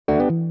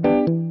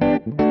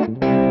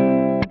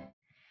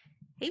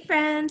Hey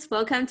friends,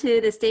 welcome to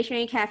the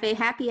Stationery Cafe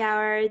Happy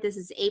Hour. This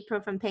is April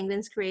from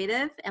Penguins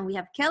Creative, and we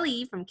have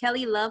Kelly from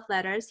Kelly Love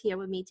Letters here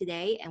with me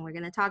today, and we're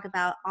going to talk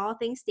about all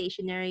things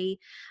stationery,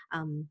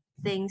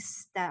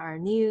 things that are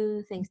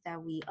new, things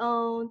that we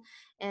own,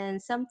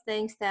 and some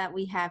things that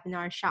we have in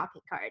our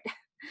shopping cart.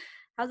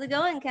 How's it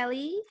going,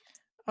 Kelly?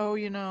 Oh,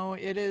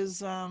 it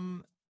is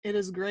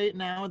great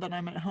now that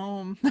I'm at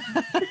home.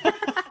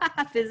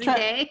 Busy Tra-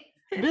 day?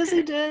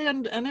 Busy day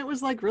and it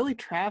was like really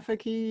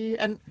trafficy,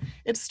 and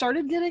it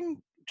started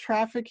getting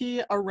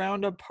trafficy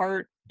around a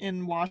part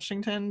in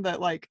Washington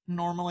that like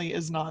normally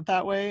is not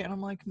that way, and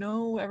I'm like,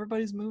 no,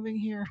 everybody's moving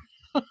here.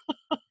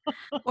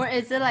 Or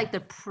is it like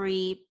the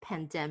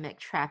pre-pandemic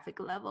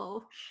traffic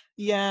level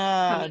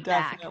Yeah, coming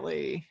back?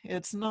 definitely.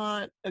 It's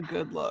not a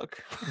good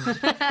look.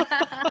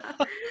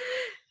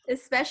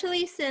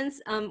 Especially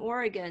since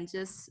Oregon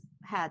just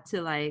had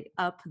to like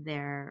up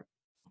their,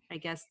 I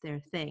guess, their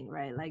thing,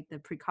 right? Like the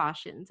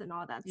precautions and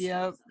all that stuff.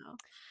 Yep,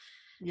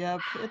 yep,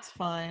 it's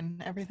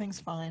fine. Everything's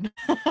fine.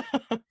 So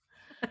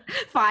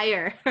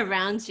fire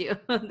around you.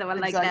 Like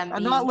Exactly.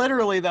 that Not meme.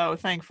 literally though,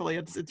 thankfully.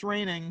 It's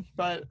raining,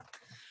 but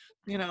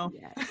you know.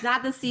 Yeah, it's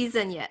not the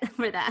season yet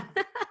for that.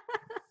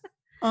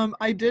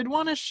 I did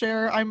want to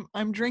share.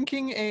 I'm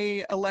drinking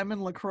a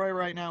lemon LaCroix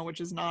right now,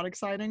 which is not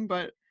exciting,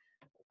 but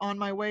on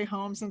my way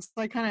home, since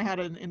I kind of had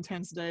an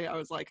intense day, I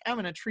was like, I'm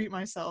gonna treat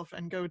myself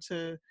and go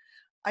to,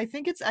 I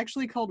think it's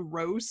actually called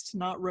Roast,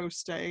 not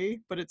Roaste,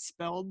 but it's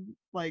spelled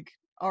like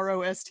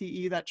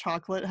Roste, that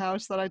chocolate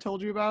house that I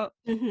told you about.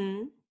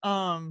 Mm-hmm.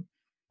 Um,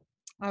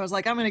 I was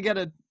like, I'm gonna get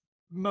a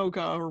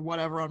mocha or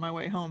whatever on my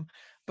way home,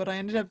 but I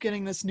ended up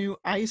getting this new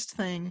iced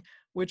thing,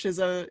 which is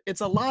it's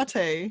a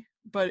latte,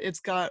 but it's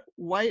got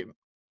white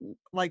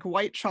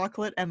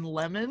chocolate and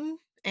lemon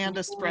and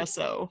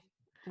espresso.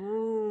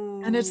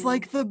 And it's Ooh.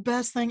 like the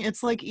best thing.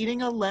 It's like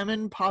eating a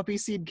lemon poppy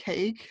seed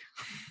cake,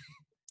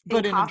 In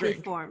but in a coffee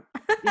drink. form.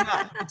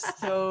 Yeah, it's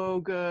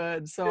so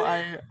good. So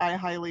I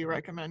highly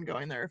recommend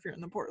going there if you're in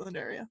the Portland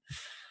area.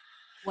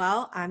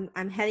 Well, I'm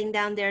heading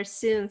down there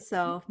soon,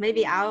 so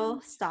maybe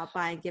I'll stop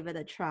by and give it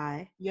a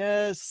try.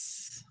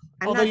 Yes.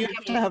 I'm Although not you have to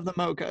drinking. have the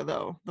mocha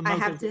though. The I have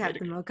mocha's the to way have to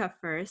the go. mocha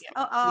first.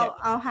 Yeah.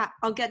 Oh, Yep.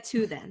 I'll get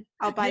two then.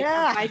 I'll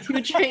Yeah. buy two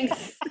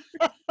drinks.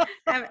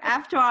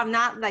 After all, I'm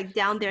not like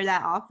down there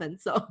that often,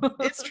 so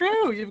It's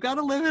true. You've got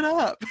to live it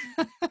up.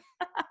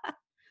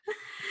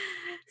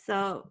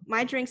 so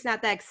my drink's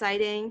not that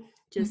exciting.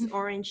 Just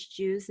orange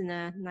juice in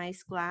a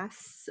nice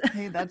glass.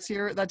 Hey, that's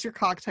your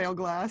cocktail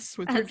glass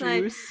with your That's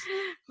juice.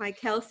 my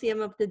calcium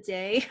of the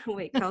day.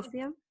 Wait,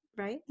 calcium,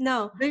 right?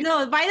 No, They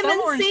no, Some vitamin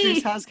orange juice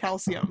C. has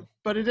calcium,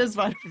 but it is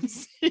vitamin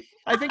C.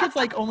 I think it's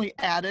like only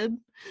added.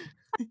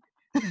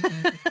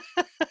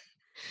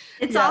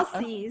 It's Yeah. all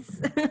C's.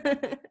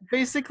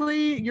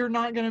 Basically, you're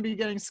not going to be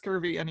getting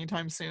scurvy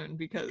anytime soon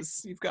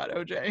because you've got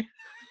OJ.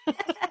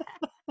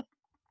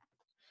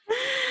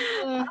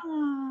 Uh,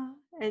 Ah,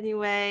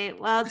 anyway,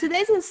 well,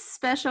 today's a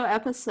special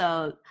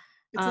episode.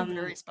 it's a Um,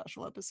 very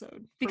special episode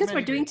for because we're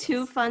many doing two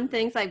reasons. fun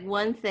things. Like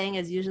one thing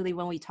is usually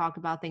when we talk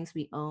about things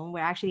we own, we're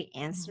actually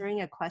Mhm.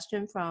 answering a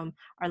question from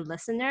our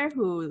listener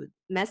who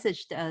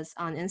messaged us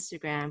on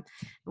Instagram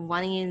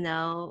wanting to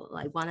know,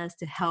 like want us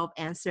to help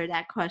answer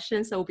that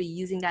question. So we'll be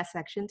using that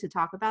section to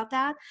talk about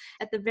that.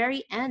 At the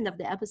very end of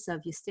the episode,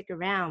 if you stick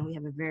around, we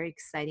have a very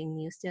exciting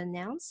news to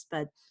announce,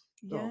 but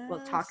we'll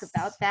talk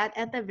about Yes. that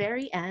at the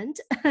very end.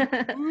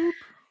 Whoop.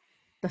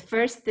 But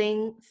first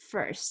thing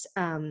first,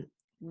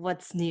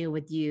 what's new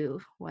with you?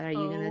 What are you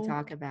going to Oh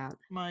talk about?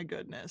 my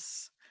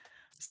goodness.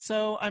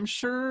 So I'm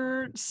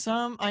sure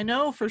I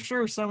know for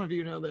sure some of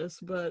you know this,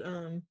 but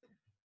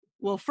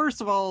well,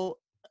 first of all,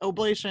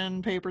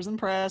 Oblation Papers and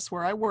Press,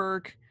 where I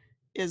work,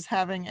 is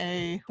having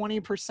a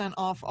 20%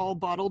 off all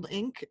bottled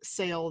ink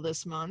sale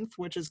this month,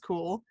 which is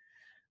cool.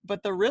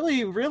 But the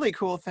really, really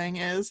cool thing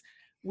is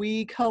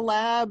we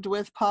collabed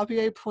with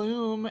Papier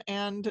Plume,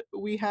 and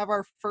we have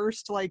our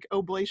first like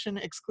Oblation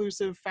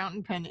exclusive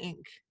fountain pen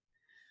ink.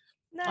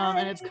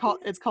 And Nice.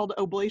 it's called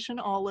Oblation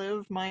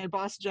Olive. My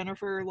boss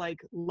Jennifer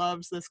like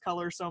loves this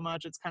color so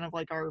much. It's kind of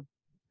like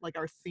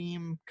our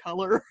theme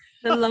color.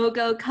 The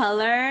logo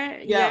color,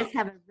 you Yeah. guys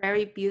have a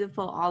very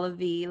beautiful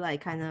olivey,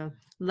 like kind of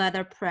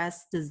leather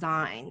press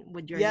design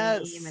with your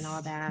name and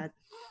all Yes. that.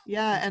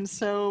 Yeah, and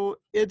so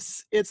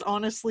it's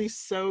honestly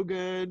so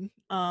good.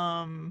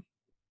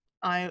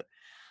 I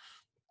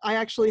I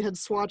actually had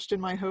swatched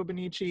in my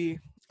Hobonichi,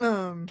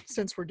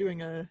 since we're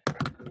doing a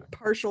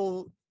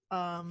partial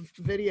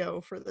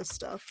video for this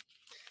stuff.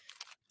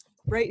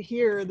 Right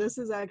here, this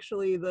is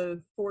actually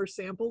the 4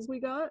 samples we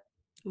got.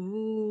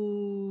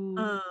 Ooh.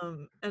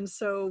 And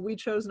so we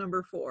chose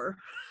number 4.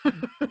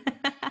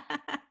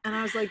 And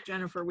I was like,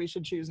 Jennifer, we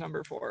should choose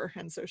number 4.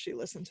 And so she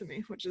listened to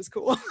me, which is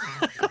cool.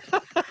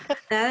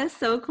 That is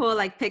so cool,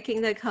 like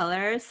picking the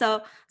color.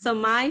 So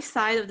my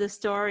side of the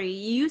story,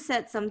 you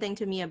said something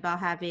to me about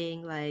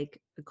having like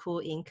a cool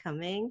ink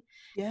coming.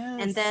 And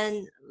Yes.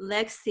 then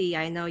Lexi,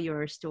 I know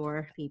your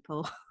store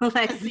people.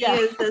 Lexi Yeah.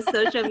 is the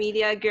social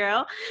media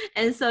girl.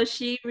 And so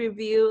she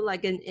reviewed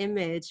like an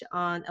image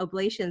on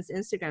Oblation's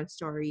Instagram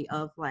story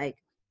of like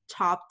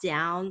top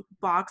down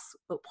box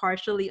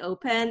partially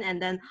open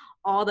and then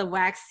all the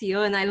wax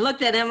seal. And I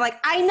looked at him like,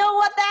 I know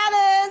what that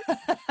is.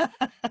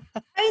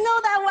 I know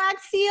that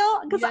wax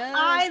seal because Yes.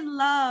 I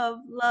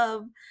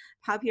love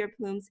Papier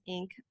Plume's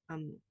ink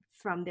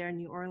from their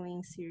New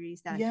Orleans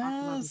series that I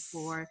talked about Yes.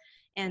 before.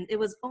 And it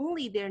was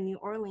only their New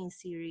Orleans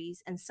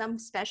series and some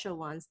special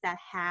ones that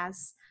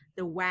has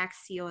the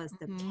wax seal as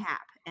the Mm-hmm.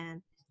 cap.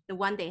 And the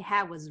one they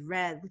had was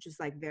red, which is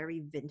like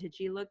very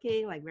vintagey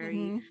looking, like very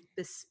Mm-hmm.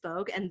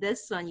 bespoke. And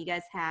this one, you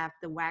guys have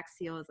the wax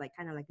seal is like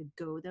kind of like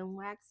a golden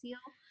wax seal.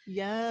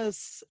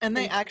 Yes. And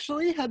So they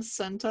actually had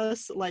sent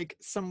us like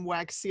some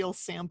wax seal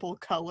sample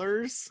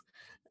colors.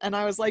 And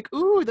I was like,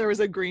 ooh, there was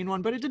a green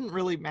one, but it didn't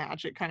really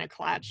match. It kind of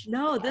clashed.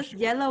 no, this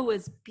With yellow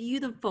was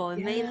beautiful. It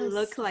made it Yes.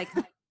 look like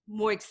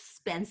more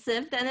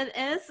expensive than it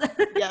is.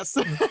 Yes.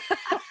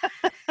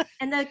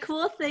 And the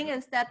cool thing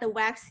is that the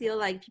wax seal,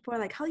 like people are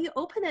like, how do you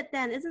open it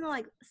then? Isn't it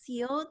like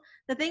sealed?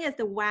 The thing is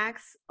the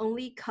wax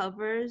only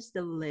covers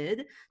the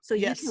lid. So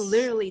you can Yes.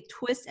 literally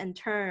twist and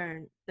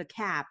turn the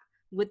cap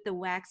with the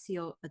wax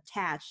seal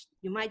attached.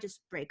 You might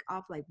just break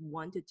off like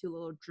 1 to 2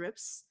 little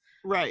drips,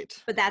 Right.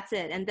 but that's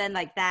it. And then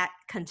like that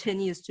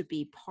continues to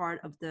be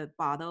part of the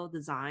bottle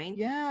design.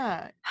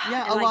 Yeah.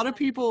 Yeah. And A like lot of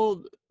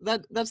people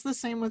that's the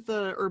same with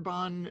the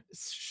Urban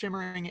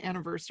shimmering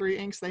anniversary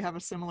inks. They have a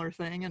similar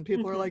thing, and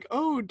people are mhm. like,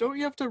 oh, don't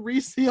you have to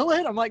reseal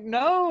it? I'm like,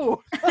 no,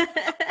 that's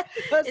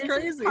It's just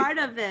crazy. part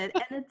of it,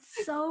 and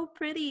it's so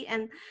pretty.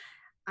 And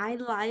I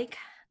like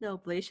the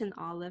Oblation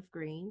olive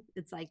green.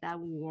 It's like that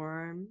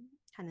warm,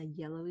 kind of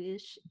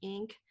yellowish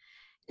ink.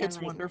 And It's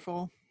like,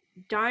 wonderful.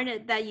 darn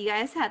it that you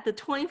guys had the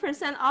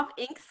 20% off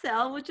ink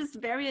sale, which is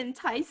very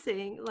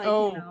enticing. Like, you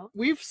Oh, know.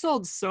 we've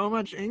sold so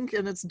much ink,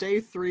 and it's day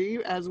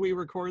 3 as we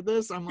record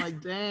this. I'm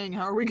like, dang,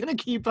 how are we gonna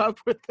keep up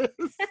with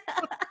this?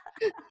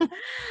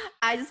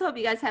 I just hope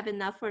you guys have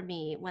enough for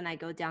me when I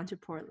go down to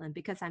Portland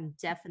because I'm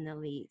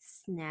definitely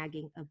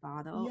snagging a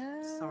bottle.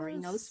 Sorry,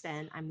 no Yes.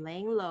 spend. I'm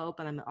laying low,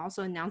 but I'm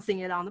also announcing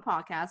it on the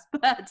podcast.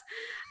 But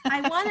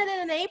I wanted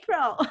it in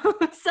April.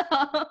 So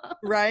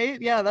Right?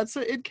 Yeah,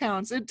 it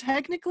counts. It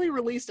technically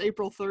released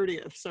April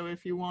 30th, so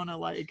if you want to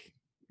like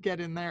get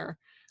in there.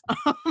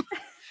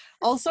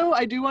 Also,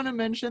 I do want to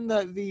mention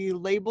that the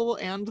label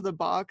and the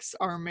box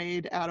are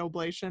made at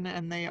Oblation,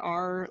 and they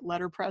are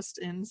letterpressed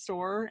in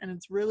store, and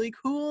it's really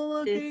cool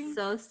it's looking.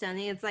 so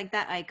stunning. It's like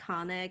that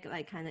iconic,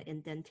 like kind of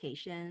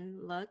indentation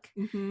look.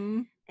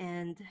 Mm-hmm.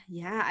 And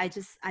yeah, I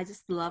just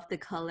love the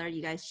color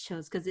you guys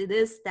chose because it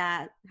is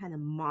that kind of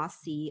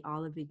mossy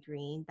olivey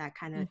green that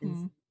kind of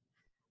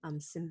Mm-hmm.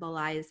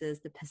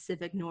 symbolizes the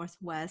Pacific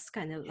Northwest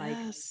kind of like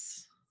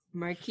Yes.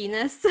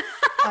 murkiness.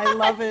 I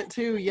love it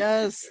too.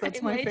 Yes,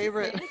 that's Right my way to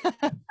favorite. say.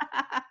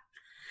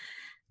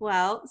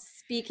 Well,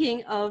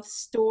 speaking of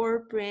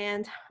store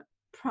brand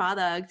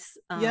products,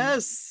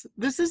 Yes,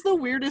 this is the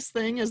weirdest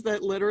thing is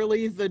that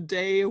literally the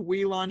day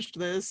we launched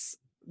this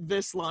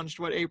launched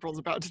what April's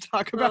about to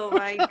talk about. oh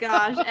my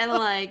gosh. And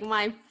like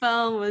my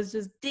phone was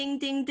just ding,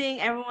 ding, ding.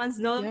 Everyone's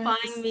notifying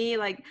Yes. me,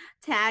 like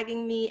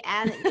tagging me,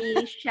 adding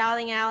me,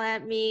 shouting out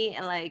at me,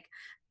 and like,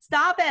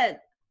 stop it.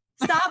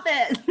 Stop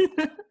it.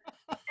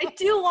 I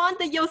do want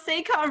the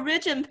Yoseka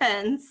Origin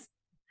pens.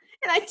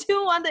 And I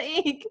do want the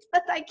ink,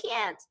 but I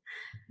can't.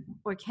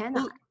 Or can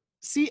I? Well,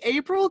 see,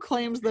 April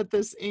claims that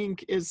this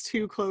ink is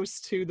too close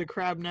to the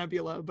Crab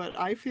Nebula, but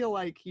I feel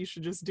like you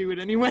should just do it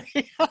anyway.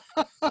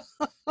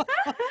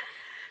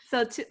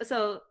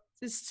 So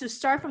just to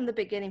start from the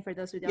beginning, for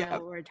those who don't know Yeah.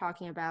 what we're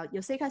talking about,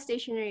 Yoseka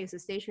Stationery is a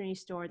stationery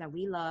store that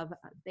we love,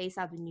 based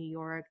out of New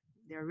York.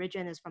 Their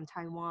origin is from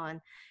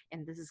Taiwan,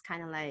 and this is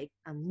kind of like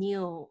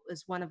Neil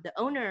is one of the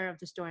owner of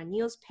the store, and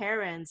Neil's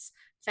parents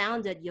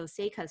founded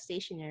Yoseka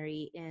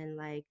Stationery in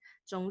like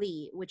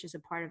Zhongli, which is a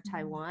part of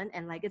Taiwan,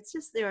 and like it's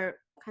just their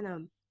kind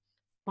of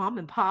mom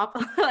and pop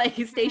like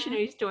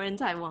stationery store in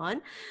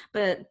Taiwan.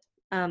 But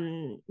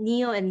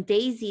Neil and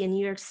Daisy in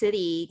New York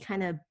City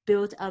kind of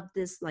built up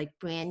this like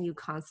brand new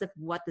concept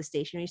of what the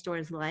stationery store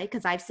is like,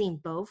 because I've seen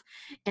both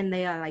and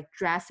they are like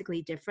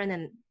drastically different.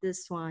 And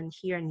this one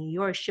here in New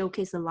York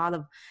showcased a lot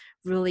of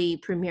really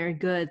premier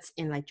goods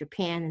in like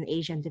Japan and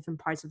Asia and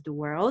different parts of the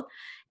world.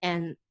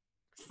 And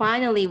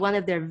finally, one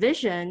of their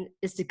vision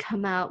is to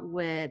come out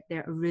with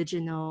their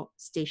original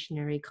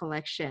stationery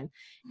collection.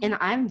 And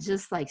I'm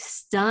just like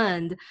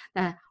stunned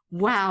that,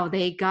 wow,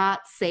 they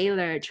got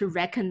Sailor to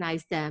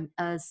recognize them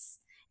as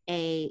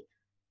a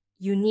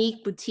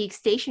unique boutique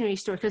stationery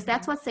store, because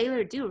that's what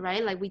Sailor do,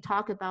 right? Like we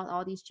talk about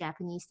all these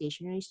Japanese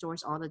stationery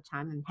stores all the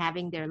time and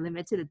having their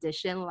limited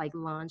edition like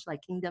launch,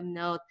 like Kingdom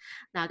Note,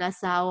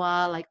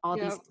 Nagasawa, like all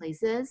these Yep.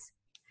 places.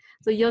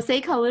 So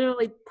Yoseka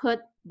literally put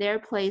their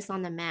place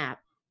on the map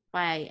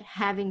by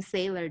having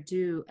Sailor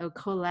do a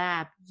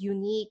collab,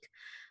 unique,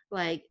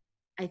 like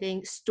I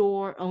think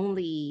store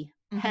only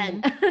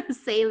pen Mm-hmm.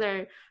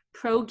 Sailor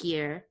Pro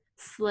Gear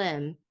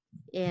Slim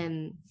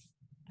in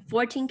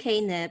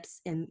 14K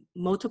nibs in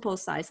multiple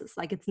sizes.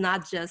 Like it's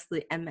not just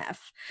the MF.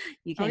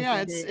 You Oh can yeah,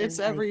 get it's it it's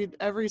in like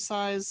every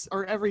size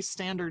or every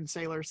standard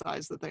sailor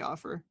size that they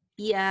offer.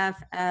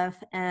 EF,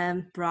 F,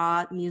 M,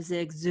 broad,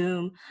 music,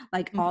 zoom,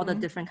 like all the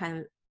Mm-hmm. different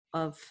kind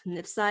of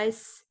nib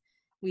size.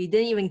 We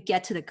didn't even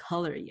get to the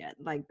color yet.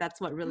 Like that's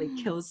what really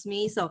kills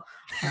me. So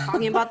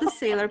talking about the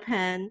Sailor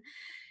pen,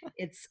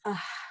 it's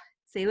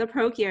Sailor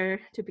Pro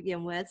Gear to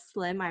begin with,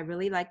 slim. I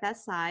really like that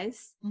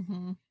size.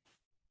 Mm-hmm.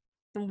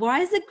 And why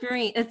is it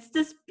green? It's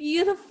this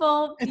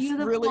beautiful, It's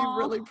really, beautiful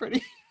really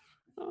pretty.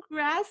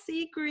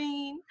 grassy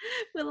green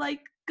with like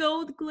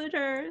gold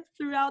glitter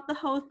throughout the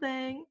whole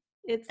thing.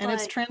 It's And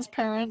it's like,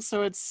 transparent,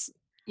 so it's,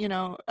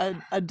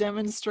 a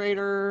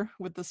demonstrator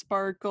with the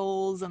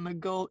sparkles and the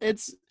gold.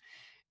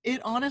 It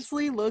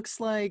honestly looks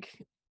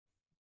like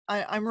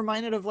I'm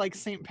reminded of like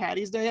St.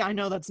 Patty's Day. I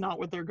know that's not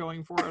what they're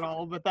going for at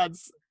all, but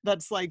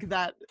that's like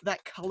that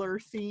color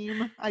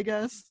theme, I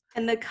guess.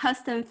 and the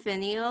custom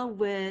finial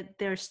with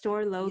their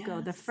store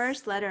logo, the Yes.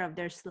 first letter of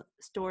their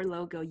store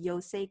logo,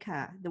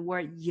 Yoseka, the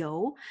word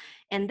yo.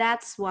 And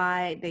that's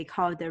why they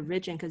call it the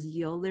origin, because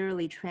yo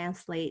literally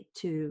translate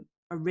to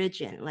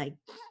origin. Like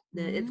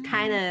it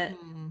kind of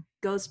Mm.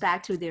 goes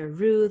back to their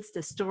roots.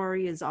 The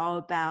story is all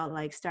about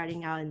like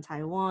starting out in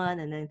Taiwan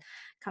and then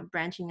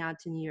branching out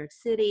to New York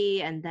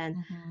City. And then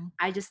Mm-hmm.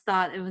 I just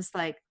thought it was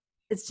like,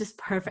 it's just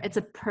perfect. It's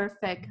a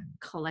perfect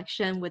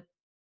collection with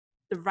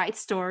the right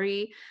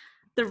story,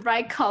 the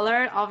right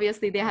color.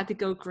 Obviously, they had to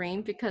go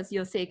green because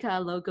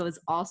Yoseka logo is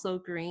also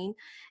green.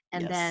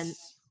 And then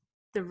Yes.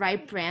 the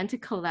right brand to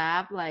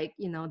collab, like,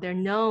 they're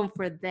known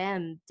for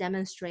them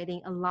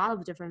demonstrating a lot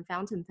of different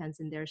fountain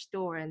pens in their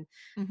store. And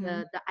Mm-hmm.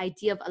 the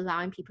idea of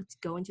allowing people to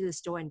go into the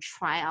store and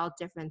try out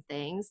different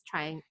things,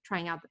 trying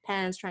out the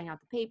pens, trying out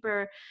the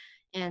paper.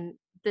 And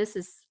this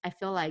is, I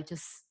feel like,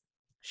 just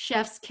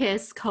chef's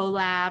kiss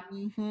collab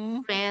Mm-hmm.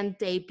 brand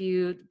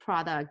debut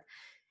product.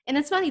 And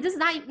it's funny, this is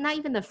not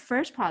even the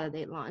first product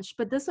they launched,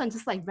 but this one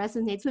just like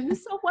resonates with me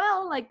so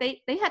well. Like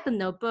they had the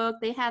notebook,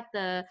 they had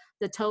the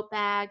tote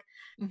bag,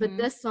 but Mm-hmm.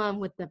 this one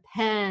with the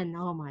pen,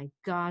 oh my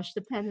gosh,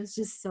 the pen is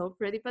just so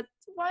pretty. But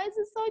why is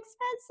it so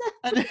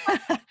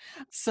expensive?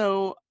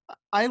 So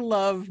I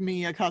love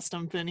me a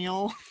custom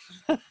finial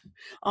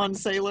on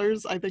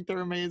sailors. I think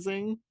they're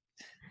amazing.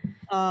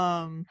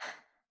 Um,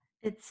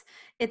 It's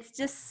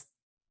just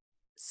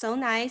so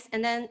nice.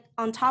 And then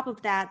on top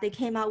of that, they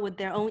came out with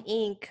their own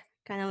ink,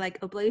 kind of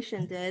like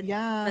Oblation did,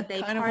 yeah, but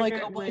they kind of like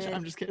partnered Oblation. with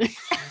I'm just kidding.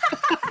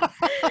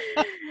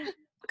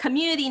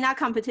 community, not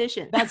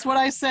competition. That's what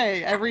I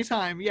say every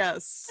time.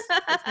 Yes,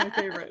 that's my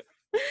favorite.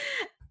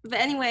 But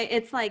anyway,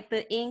 it's like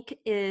the ink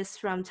is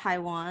from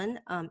Taiwan,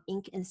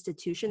 Ink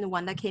Institution, the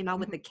one that came out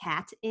with Mhm. the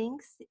cat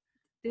inks. Do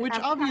you Which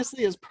have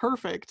obviously is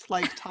perfect,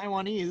 like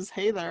Taiwanese.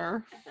 Hey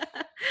there,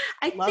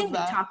 I love think we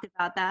that. talked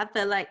about that,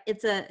 but like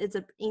it's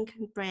a ink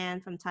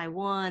brand from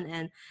Taiwan,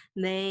 and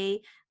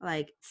they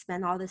like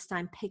spend all this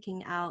time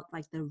picking out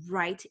like the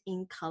right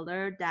ink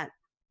color that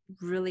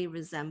really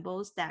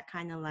resembles that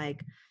kind of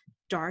like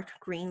dark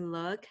green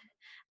look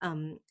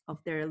of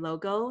their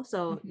logo.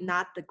 So Mhm.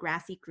 not the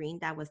grassy green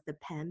that was the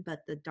pen,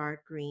 but the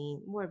dark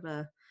green, more of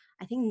a,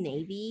 I think,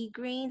 navy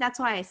green. That's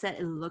why I said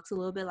it looks a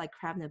little bit like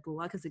Crab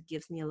Nebula, because it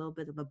gives me a little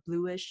bit of a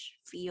bluish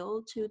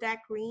feel to that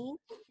green.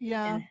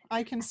 Yeah, And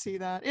I can see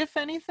that. If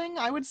anything,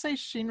 I would say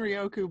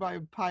Shinryoku by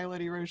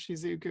Pilot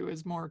Iroshizuku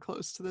is more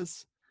close to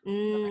this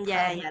than the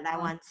yeah, Crab yeah, that Nebula.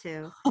 one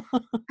too.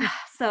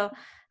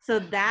 So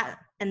that,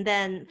 and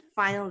then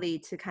finally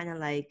to kind of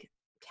like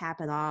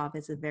cap it off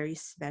is a very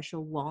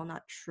special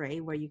walnut tray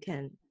where you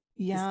can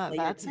Yeah, display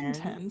your that's pens.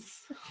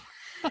 intense.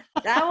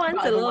 That one's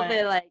By a the little way.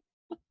 bit like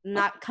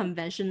not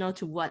conventional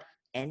to what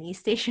any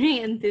stationery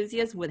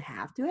enthusiast would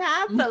have to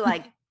have, but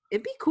like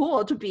it'd be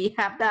cool to be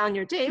have that on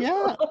your table.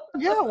 Yeah,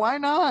 yeah, why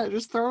not?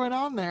 Just throw it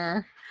on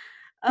there.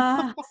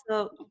 uh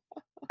so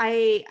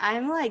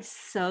I'm like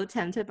so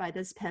tempted by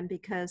this pen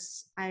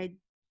because I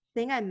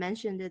think I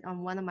mentioned it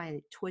on one of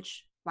my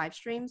Twitch live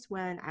streams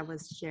when I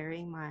was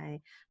sharing my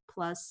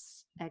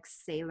Plus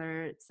X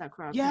Sailor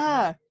Sakura pen.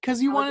 Yeah,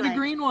 because you I was wanted a like,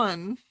 green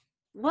one.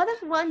 what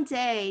if one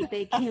day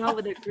they came out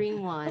with a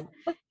green one?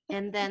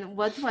 And then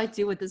what do I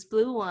do with this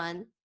blue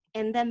one?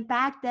 And then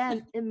back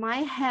then in my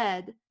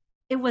head,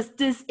 it was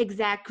this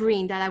exact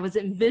green that I was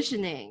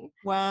envisioning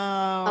of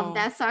Wow.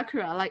 that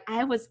sakura. Like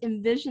I was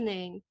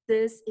envisioning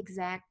this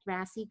exact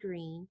grassy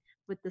green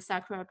with the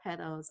sakura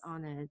petals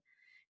on it.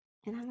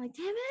 And I'm like,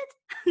 damn it,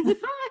 now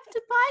I have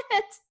to buy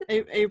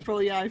it.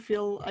 April, yeah, I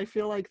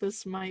feel like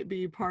this might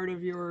be part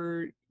of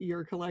your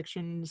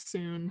collection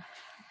soon.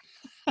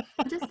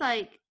 I'm just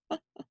like,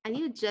 I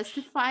need to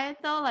justify it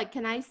though. Like,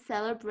 can I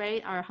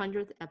celebrate our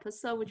 100th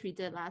episode, which we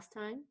did last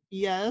time?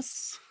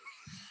 Yes.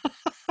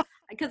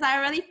 Because I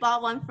already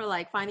bought one for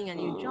like finding a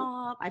new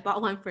job. I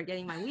bought one for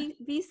getting my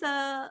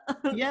visa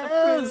Yes.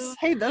 approved.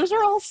 Hey, those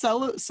are all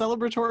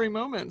celebratory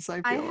moments, I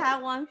I feel like.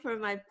 had one for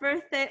my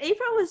birthday.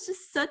 April was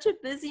just such a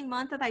busy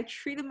month that I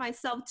treated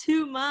myself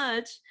too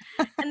much.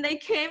 And they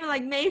came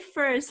like May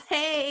 1st.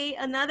 Hey,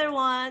 another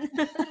one.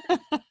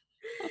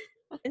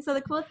 And so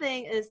the cool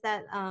thing is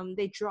that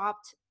they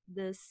dropped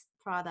this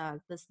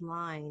product, this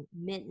line,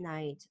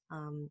 midnight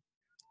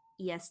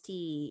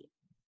EST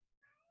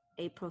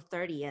April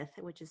 30th,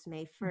 which is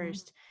May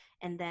 1st.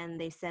 And then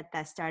they said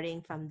that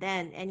starting from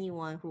then,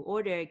 anyone who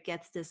ordered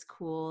gets this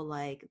cool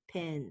like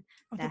pin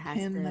Oh, the that has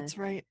pin, that's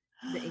right.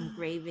 the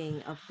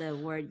engraving of the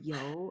word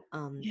yo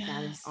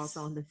that is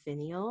also on Yes. the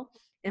finial.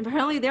 And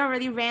apparently they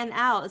already ran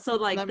out. So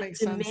like That the makes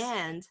sense.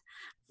 demand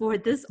for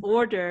this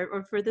order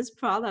or for this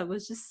product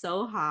was just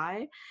so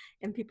high.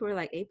 And people were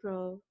like,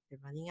 April, they're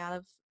running out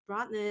of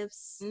broad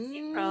nibs.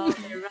 April,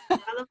 Mm. they're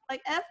running out of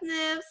like F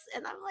nibs.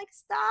 And I'm like,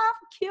 stop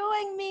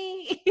queuing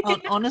me.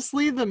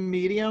 Honestly, the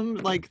medium,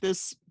 like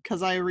this,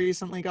 because I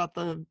recently got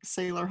the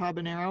Sailor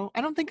Habanero.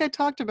 I don't think I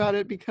talked about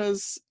it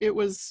because it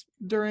was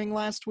during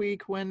last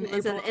week when It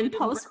was April an and I didn't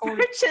impulse record.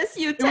 purchase.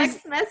 You It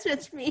was text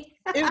messaged me.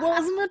 it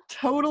wasn't a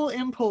total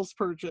impulse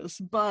purchase,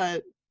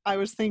 but I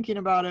was thinking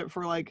about it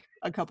for like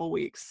a couple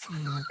weeks.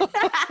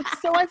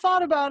 So I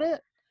thought about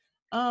it.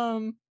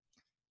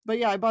 But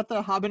yeah, I bought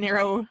the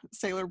Habanero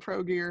Sailor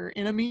Pro gear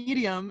in a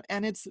medium,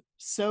 and it's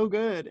so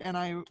good, and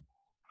I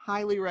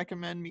highly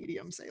recommend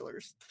medium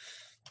Sailors.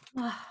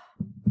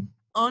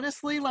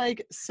 Honestly,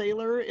 like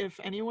Sailor, if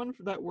anyone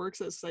that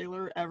works at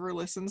Sailor ever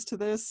listens to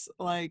this,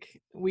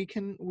 like we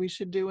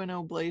should do an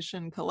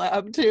Oblation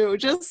collab too.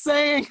 Just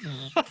saying.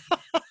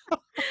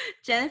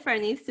 Jennifer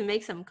needs to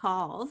make some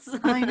calls.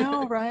 I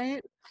know,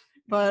 right?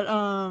 But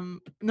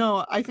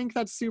no, I think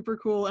that's super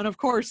cool. And of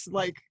course,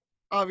 like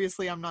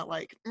obviously I'm not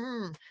like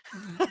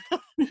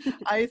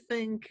I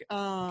think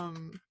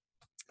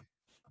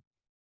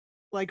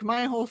like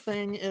my whole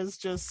thing is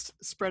just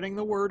spreading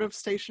the word of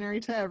stationery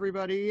to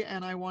everybody,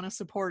 and I want to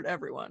support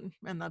everyone,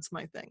 and that's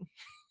my thing.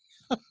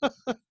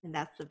 And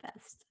that's the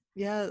best.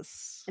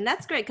 Yes. And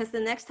that's great because the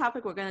next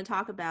topic we're going to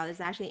talk about is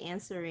actually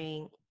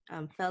answering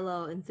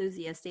fellow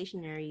enthusiast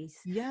stationaries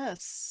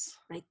Yes.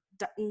 like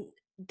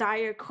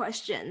dire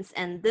questions.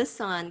 And this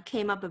one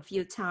came up a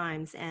few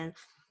times. And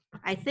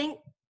I think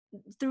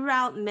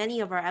throughout many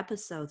of our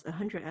episodes,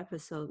 100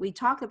 episodes, we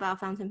talked about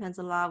fountain pens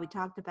a lot. We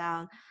talked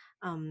about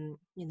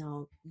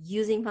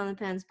using fountain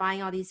pens,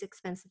 buying all these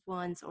expensive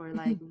ones, or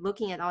like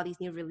looking at all these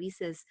new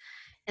releases.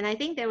 And I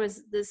think there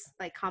was this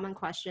like common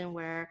question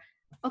where,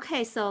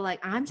 okay, so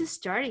like I'm just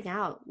starting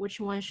out, which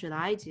one should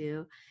I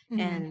do?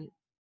 And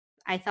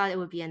I thought it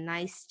would be a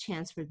nice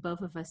chance for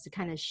both of us to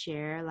kind of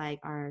share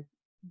like our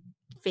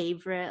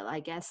favorite,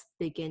 I guess,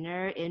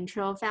 beginner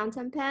intro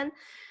fountain pen,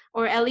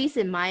 or at least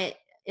in my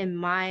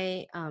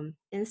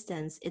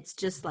instance, it's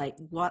just like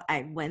what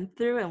I went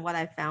through and what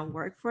I found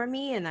worked for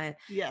me. And maybe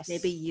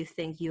Yes. you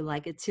think you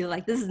like it too.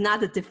 Like this is not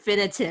the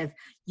definitive.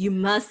 You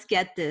must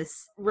get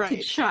this to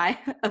Right. try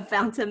a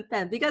fountain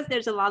pen, because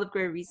there's a lot of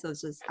great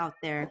resources out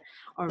there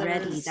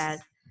already that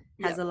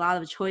has a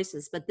lot of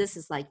choices. But this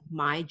is like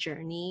my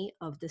journey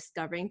of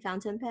discovering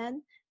fountain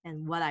pen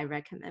and what I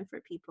recommend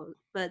for people.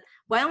 But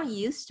why don't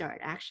you start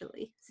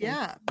actually?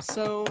 Yeah.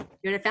 So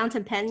You're the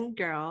fountain pen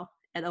girl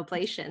at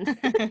Oblation.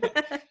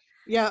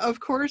 yeah, of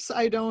course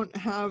I don't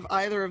have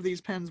either of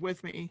these pens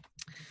with me.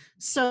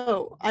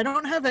 So I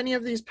don't have any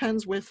of these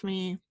pens with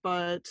me,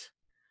 but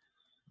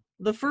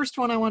the first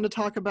one I want to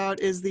talk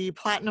about is the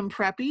Platinum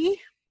Preppy.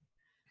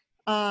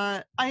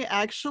 I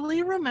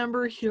actually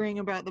remember hearing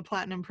about the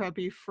Platinum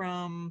Preppy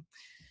from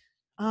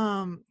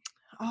on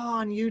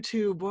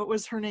YouTube. What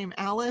was her name?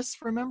 Alice,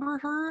 remember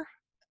her?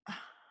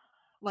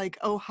 Like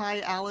Oh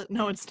Hi Alice.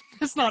 No, it's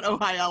not Oh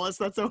Hi Alice,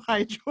 that's Oh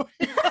Hi Joy.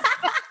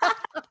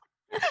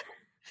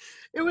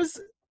 It was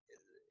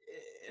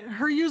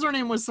her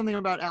username was something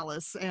about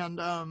Alice, and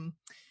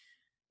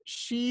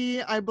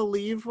she, I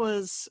believe,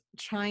 was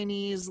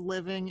Chinese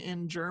living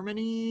in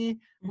Germany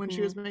when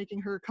she was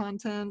making her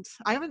content.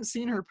 I haven't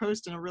seen her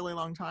post in a really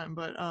long time,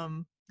 but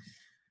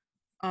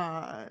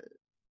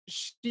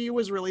she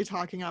was really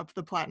talking up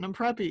the Platinum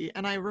Preppy,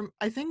 and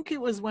I think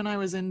it was when I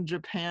was in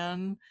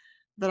Japan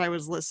that I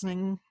was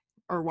listening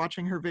or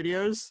watching her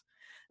videos,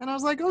 and I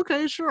was like,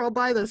 okay, sure, I'll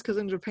buy this, because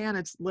in Japan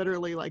it's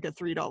literally like a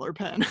 $3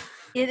 pen.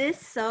 It is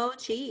so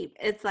cheap.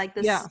 It's like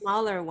the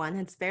smaller one.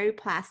 It's very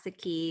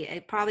plasticky.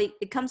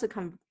 It comes with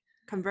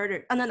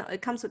converter. Oh no,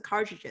 it comes with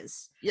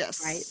cartridges.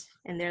 Yes. Right?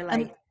 And they're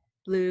like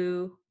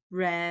blue,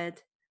 red,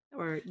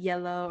 or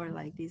yellow, or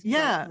like these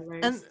bright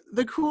colors. And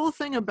the cool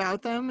thing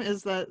about them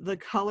is that the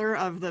color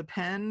of the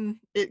pen,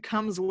 it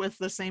comes with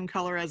the same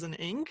color as an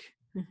ink,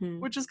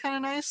 which is kind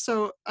of nice.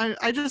 So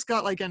I just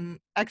got like an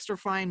extra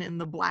fine in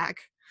the black,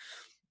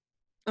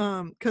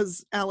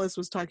 because Alice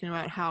was talking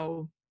about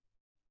how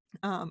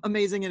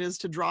amazing it is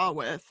to draw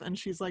with, and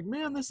she's like,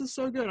 man, this is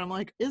so good. I'm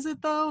like, is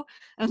it though?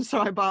 And so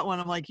I bought one.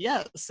 I'm like,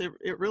 yes,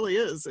 it really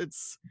is.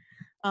 It's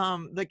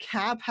the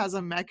cap has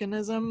a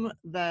mechanism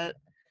that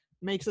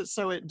makes it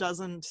so it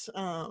doesn't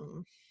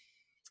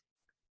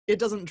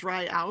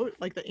dry out,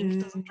 like the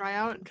ink doesn't dry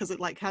out, because it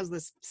like has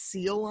this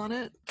seal on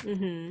it.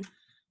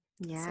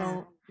 Yeah.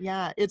 So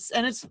yeah, it's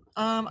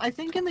I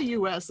think in the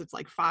US it's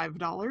like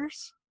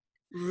 $5.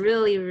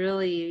 Really,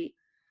 really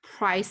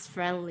price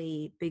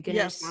friendly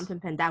beginner's fountain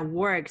pen that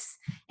works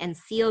and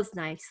seals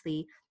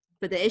nicely.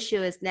 but the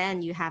issue is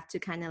then you have to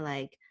kind of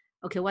like,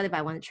 okay, what if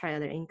I want to try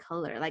other ink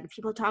color? Like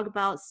people talk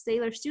about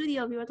Sailor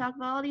Studio, people talk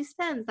about all these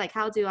pens. Like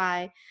how do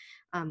I,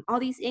 all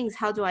these inks,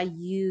 how do I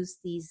use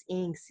these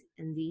inks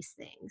in these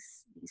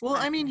things, these Well,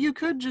 I mean, platforms? you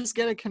could just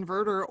get a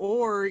converter,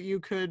 or you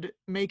could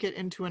make it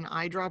into an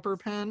eyedropper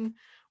pen,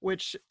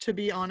 which, to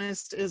be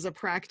honest, is a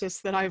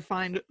practice that I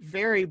find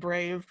very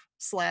brave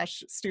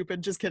slash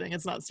stupid. Just kidding,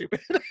 it's not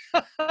stupid.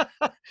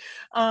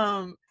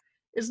 um,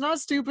 it's not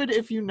stupid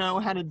if you know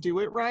how to do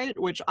it right,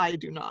 which I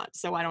do not,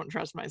 so I don't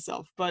trust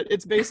myself. But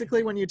it's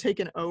basically when you take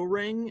an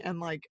O-ring and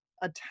like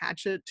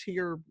attach it to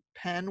your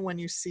pen when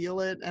you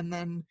seal it, and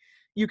then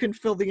you can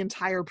fill the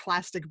entire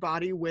plastic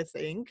body with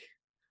ink.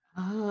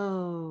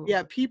 Oh.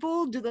 Yeah,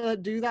 people do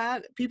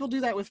that. People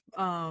do that with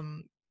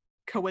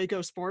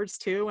Kaweco Sports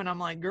too, and I'm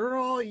like,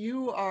 girl,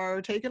 you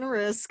are taking a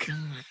risk.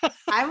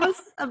 I was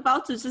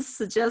about to just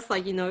suggest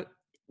like,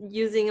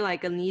 using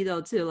like a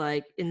needle to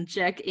like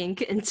inject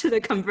ink into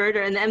the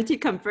converter, an empty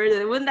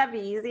converter. Wouldn't that be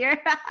easier?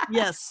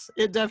 Yes,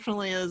 it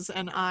definitely is,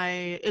 and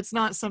it's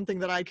not something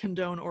that I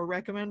condone or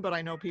recommend, but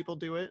I know people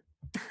do it.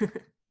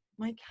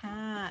 My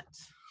cat.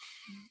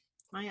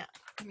 Maya,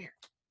 come here.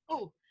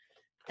 Oh,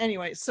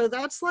 anyway, so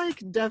that's like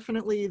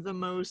definitely the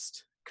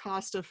most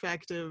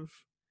cost-effective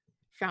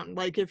fountain.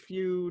 Like if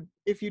you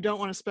don't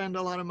want to spend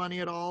a lot of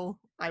money at all,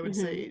 I would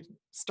Hmm. say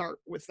start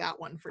with that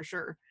one for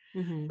sure.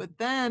 Hmm. But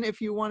then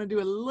if you want to do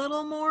a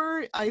little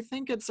more, I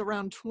think it's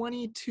around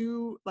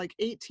 22, like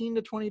 18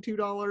 to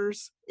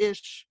 $22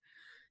 ish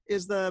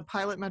is the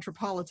Pilot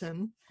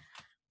Metropolitan,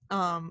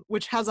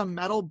 which has a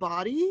metal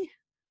body,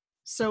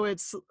 so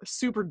it's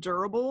super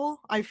durable.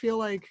 I feel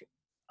like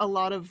a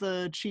lot of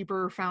the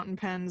cheaper fountain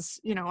pens,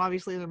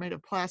 obviously they're made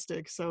of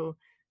plastic, so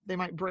they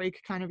might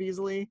break kind of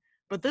easily.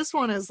 But this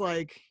one is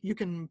like you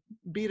can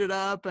beat it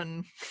up,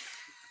 and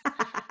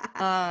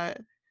uh,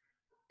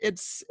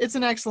 it's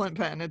an excellent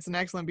pen. It's an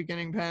excellent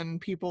beginning pen.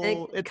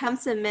 People, It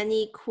comes in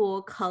many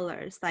cool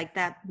colors, like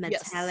that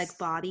metallic yes,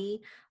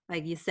 body.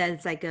 Like you said,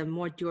 it's like a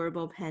more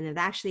durable pen. It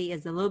actually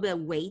is a little bit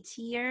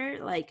weightier.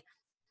 Like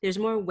there's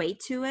more weight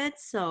to it,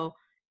 so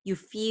you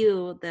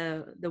feel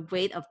the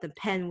weight of the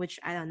pen. Which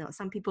I don't know.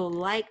 Some people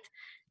liked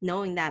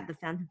knowing that the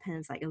fountain pen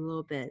is like a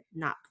little bit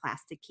not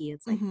plasticky.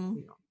 It's like mm-hmm.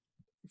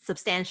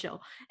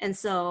 substantial. And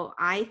so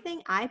I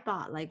think I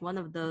bought like one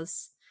of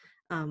those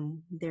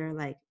they're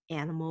like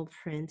animal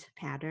print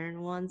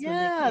pattern ones when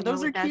they Yeah, came out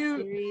those are with that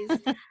cute. series.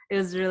 It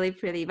was really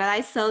pretty, but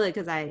I sold it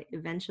because I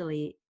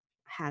eventually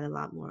had a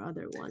lot more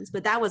other ones.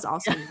 But that was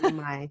also one of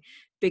my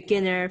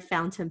beginner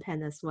fountain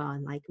pen as well.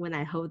 And like when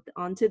I hold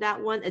onto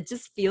that one, it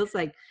just feels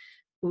like,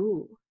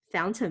 ooh,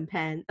 fountain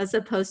pen as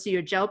opposed to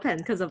your gel pen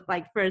because of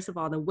like first of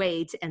all the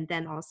weight and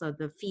then also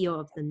the feel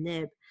of the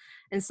nib.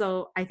 And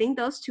so I think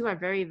those two are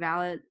very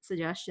valid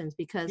suggestions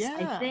because I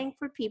Yeah. think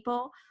for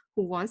people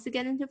who wants to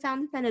get into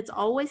fountain pen, it's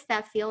always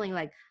that feeling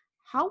like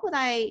how would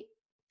I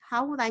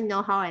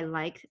know how I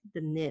like the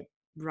nib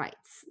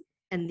rights?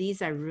 And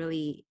these are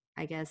really,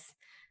 I guess,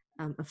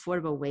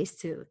 affordable ways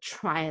to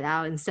try it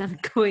out instead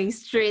of going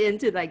straight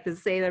into like the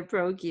Sailor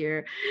Pro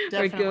gear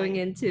or going Definitely.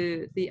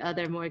 into the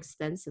other more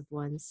expensive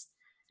ones.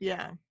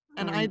 Yeah.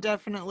 And I Um,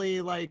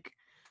 definitely like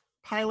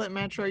Pilot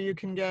Metro. You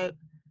can get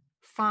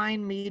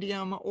fine,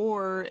 medium,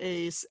 or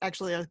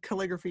actually a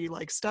calligraphy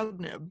like stub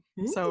nib.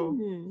 So,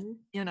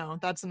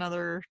 mm. that's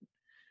another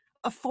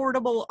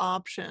affordable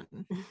option.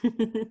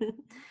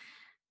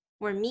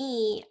 For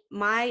me,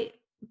 my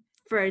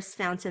first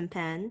fountain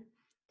pen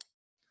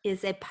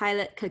is a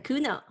Pilot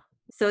Kakuno.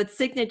 So it's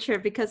signature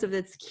because of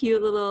its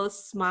cute little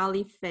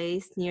smiley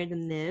face near the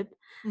nib,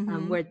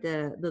 Mm-hmm. where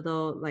the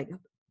little like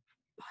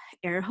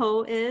air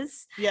hole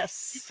is.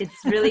 Yes. It's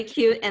really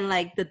cute, and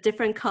like the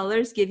different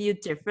colors give you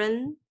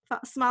different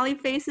smiley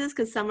faces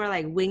because some are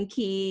like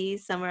winky,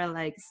 some are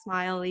like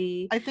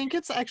smiley. I think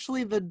it's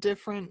actually the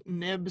different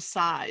nib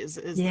size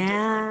is the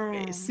different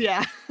Yeah. face.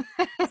 Yeah.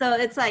 So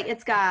it's like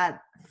it's got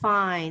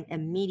fine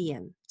and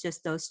medium,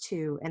 just those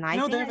two. And I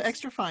No, they think have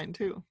extra fine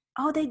too.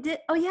 oh, they did.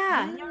 Oh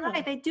yeah, you're Yeah.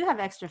 right. They do have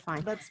extra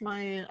fine.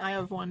 I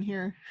have one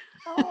here.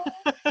 Oh.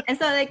 And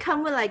so they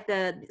come with like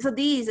so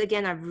these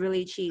again are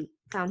really cheap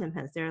fountain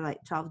pens. They're like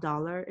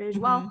 $12 ish.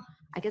 Well, Mm-hmm.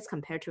 I guess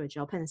compared to a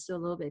gel pen, it's still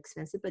a little bit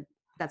expensive, but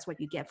that's what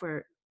you get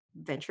for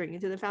venturing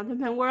into the fountain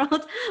pen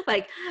world.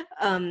 Like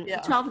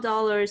Yeah.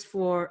 $12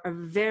 for a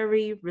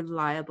very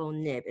reliable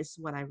nib is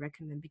what I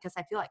recommend because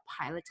I feel like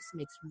Pilot just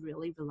makes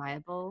really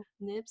reliable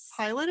nibs.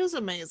 Pilot is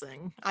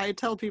amazing. I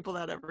tell people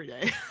that every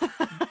day.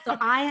 So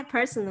I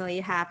personally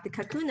have the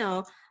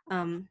Kakuno.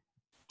 Um,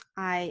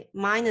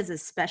 mine is a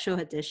special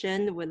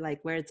edition with like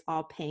where it's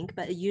all pink,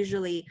 but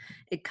usually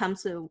it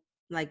comes to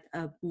like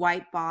a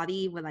white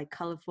body with like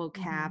colorful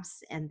Mhm.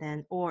 caps and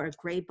then or a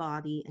gray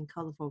body and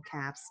colorful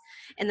caps.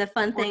 And the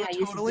fun Or thing the I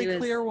used to totally do is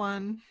clear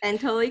one. and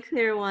totally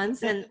clear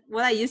ones. Yeah. And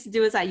what I used to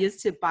do is I used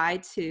to buy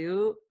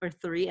two or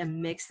three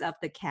and mix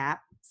up the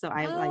cap. So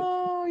I like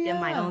Oh, did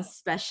my yeah. own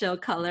special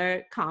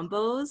color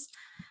combos.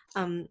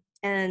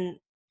 And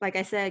like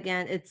I said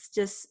again,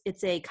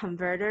 it's a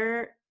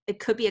converter it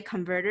could be a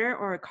converter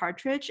or a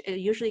cartridge. It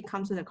usually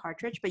comes with a Mhm.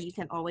 cartridge, but you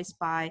can always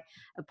buy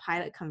a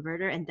pilot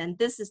converter. And then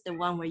this is the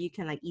one where you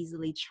can like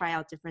easily try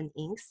out different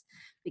inks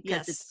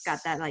because it's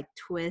got that Yes. like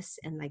twist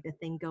and like the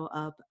thing go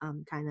up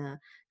kind of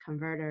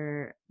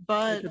converter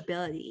But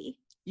capability.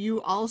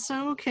 you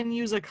also can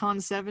use a Con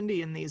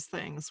 70 in these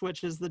things,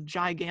 which is the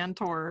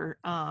Gigantor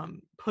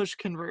push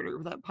converter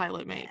that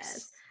Pilot makes.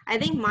 Yes. I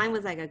think mine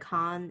was like a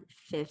Con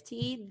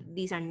 50.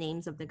 These are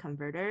names of the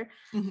converter,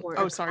 Mhm. or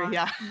a Oh, sorry. Con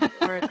Yeah.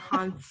 or a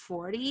Con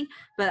 40.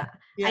 But I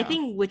Yeah.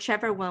 think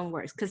whichever one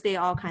works because they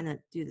all kind of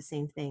do the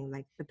same thing.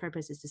 Like the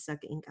purpose is to suck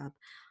ink up.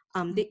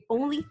 Mhm. The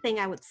only thing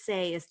I would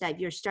say is that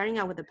you're starting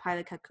out with a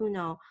Pilot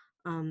Kakuno.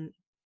 Um,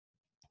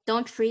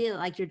 don't treat it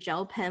like your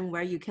gel pen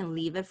where you can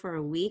leave it for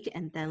a week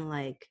and then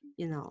like,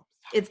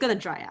 it's gonna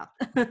dry out.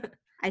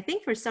 I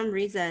think for some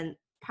reason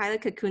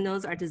Pilot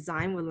Kakunos are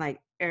designed with like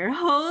air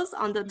hose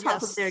on the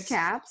top of their Yes.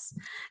 caps.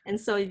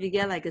 And so if you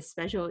get like a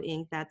special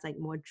ink that's like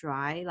more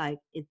dry, like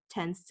it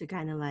tends to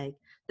kind of like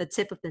the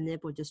tip of the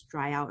nib will just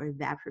dry out or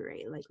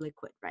evaporate like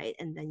liquid, right?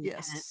 And then you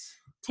kind of Yes.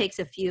 takes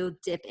a few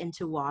dip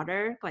into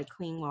water, like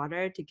clean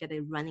water to get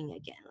it running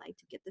again, like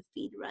to get the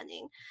feed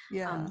running.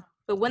 Yeah.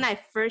 But when I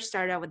first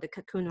started out with the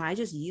Kakuno, I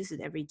just use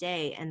it every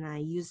day, and I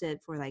use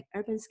it for like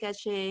urban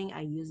sketching.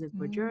 I use it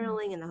for Mm.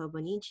 journaling in the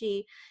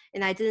Hobonichi,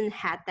 and I didn't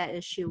have that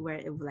issue where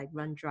it would like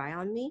run dry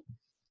on me.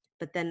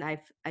 But then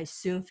I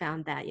soon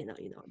found that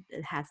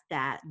it has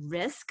that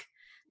risk.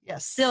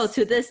 Still Yes.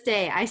 to this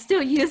day, I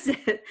still use it,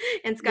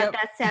 and it's got Yep.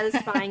 that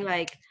satisfying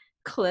like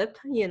clip.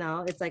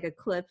 It's like a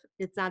clip.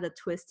 It's not a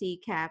twisty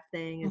cap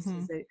thing. It's Hmm.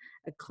 just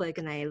a click,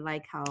 and I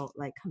like how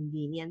like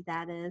convenient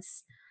that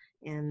is.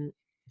 And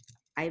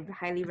I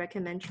highly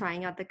recommend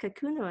trying out the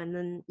Kakuno. And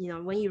then,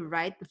 when you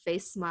write, the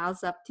face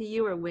smiles up to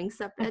you or winks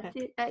up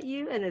at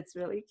you, and it's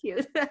really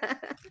cute.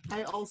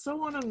 I also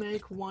want to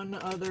make one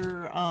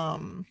other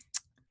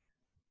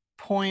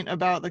point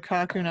about the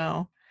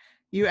Kakuno.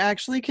 You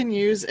actually can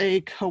use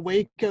a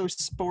Kaweco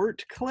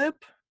Sport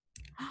clip.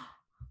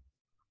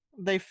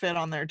 They fit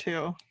on there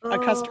too. A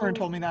customer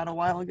told Oh, me that a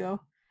while ago.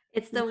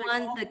 it's the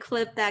Very one, the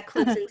clip that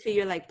clips cool. into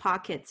your like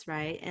pockets,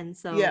 right? And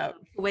so Yeah.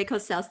 Waco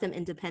sells them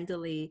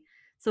independently.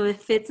 So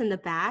it fits in the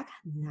back.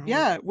 Nice.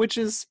 Yeah, which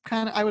is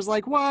kind of, I was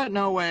like, what?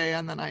 No way.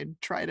 And then I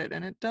tried it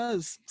and it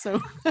does.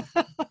 So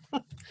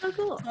So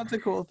cool. that's a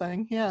cool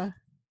thing. Yeah.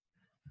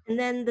 And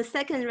then the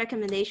second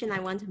recommendation I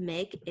want to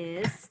make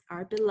is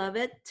our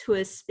beloved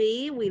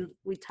Twisby.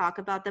 We talk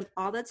about them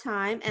all the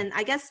time, and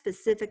I guess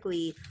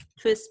specifically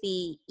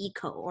Twisby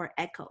Eco or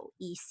Echo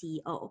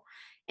ECO.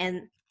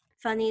 And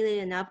funnily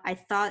enough, I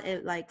thought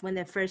it like when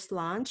they first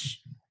launched,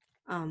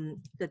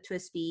 the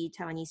Twisby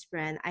Taiwanese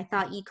brand, I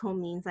thought eco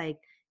means like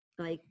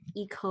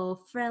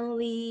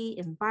eco-friendly,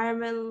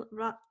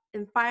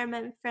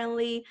 environment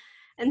friendly,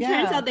 and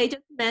turns Yeah. out they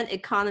just meant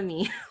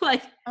economy.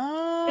 Like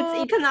it's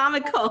Uh,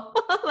 economical,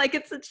 like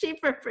it's a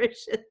cheaper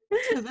version.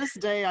 to this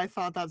day, I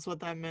thought that's what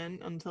that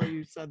meant until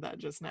you said that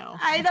just now.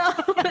 I know.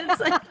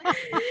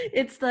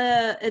 It's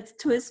like it's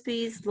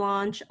Twisby's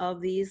launch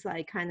of these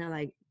like kind of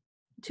like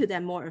to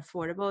them more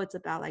affordable. It's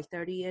about like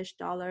 $30-ish.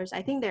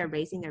 I think they're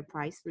raising their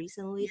price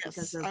recently because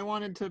Yes, of I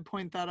wanted to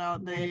point that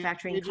out.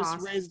 manufacturing They just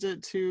costs. raised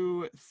it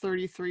to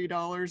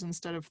 $33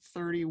 instead of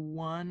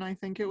 31, I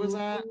think it was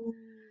at. Mm,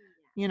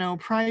 You know,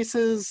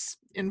 prices,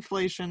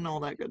 inflation, all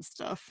that good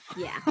stuff.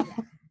 yeah.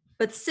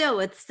 But still,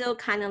 it's still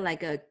kind of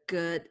like a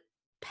good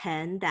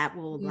pen that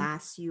will Mhm.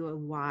 last you a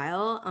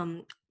while.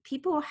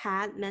 People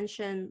had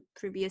mentioned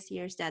previous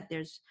years that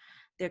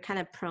they're kind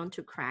of prone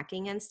to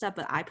cracking and stuff,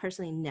 but I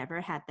personally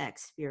never had that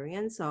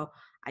experience, so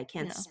I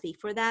can't Yeah. speak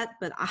for that.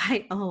 But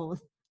I own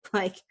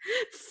like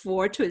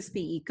four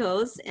Twisby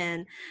Ecos,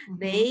 and Hmm.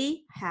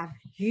 they have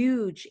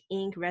huge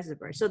ink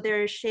reservoirs. So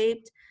they're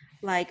shaped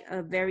like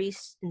a very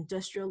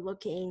industrial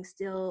looking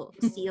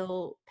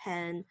steel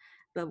pen,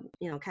 but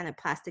kind of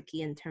plasticky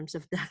in terms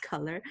of the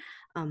color.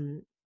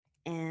 um,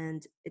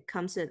 and it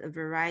comes with a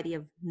variety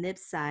of nib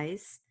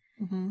size,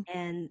 Hmm.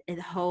 and it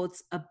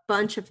holds a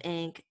bunch of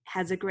ink,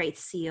 has a great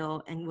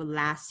seal, and will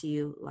last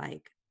you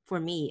like, for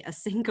me, a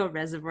single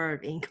reservoir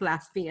of ink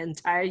lasts me an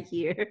entire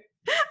year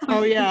of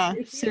Oh yeah,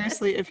 using it.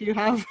 seriously, if you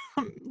have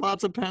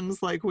lots of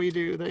pens like we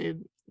do,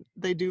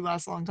 they do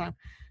last a long time.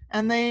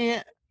 And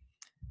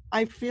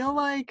I feel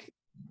like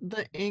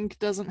the ink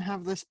doesn't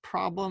have this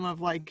problem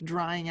of like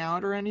drying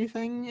out or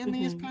anything in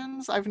these Hmm.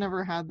 pens. I've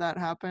never had that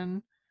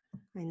happen.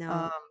 I Um,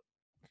 know.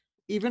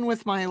 even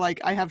with my like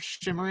I have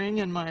shimmering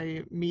in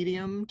my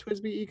medium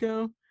Twisby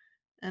Eco,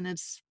 and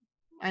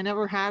I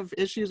never have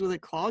issues with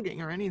it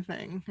clogging or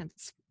anything.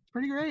 It's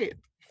pretty great.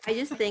 I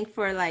just think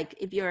for like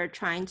if you're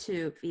trying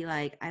to be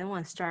like, I don't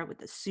want to start with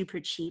the super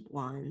cheap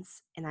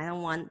ones, and I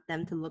don't want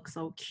them to look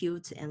so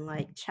cute and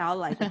like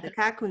childlike with the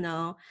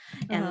Kakuno,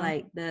 and Uh-huh.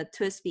 like the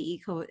Twisby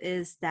Eco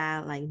is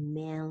that like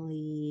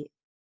manly,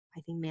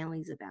 I think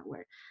manly is a bad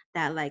word,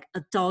 that like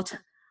adult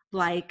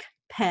like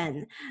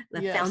pen,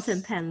 the fountain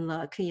Yes. pen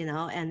look,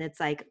 and it's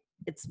like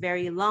it's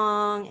very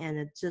long, and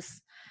it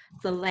just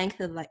the length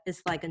of like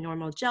it's like a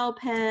normal gel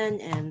pen,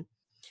 and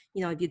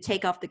if you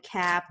take off the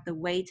cap, the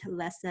weight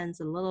lessens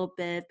a little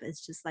bit, but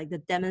it's just like the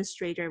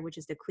demonstrator, which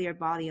is the clear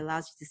body,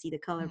 allows you to see the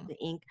color of the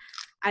ink.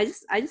 I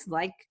just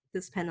like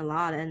this pen a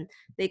lot, and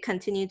they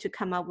continue to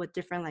come up with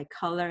different like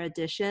color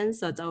additions,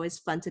 so it's always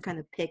fun to kind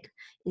of pick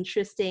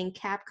interesting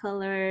cap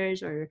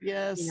colors, or the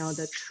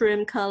Yes.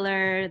 trim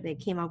color. They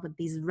came up with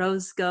these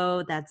rose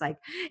gold that's like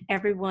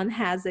everyone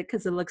has it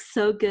because it looks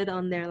so good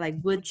on their like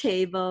wood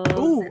tables.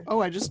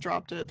 Oh, I just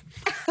dropped it.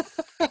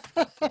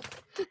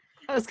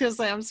 I was gonna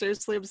say, I'm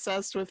seriously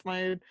obsessed with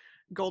my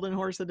Golden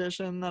Horse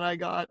edition that I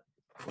got,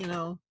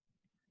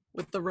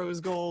 with the rose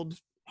gold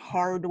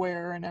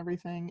hardware and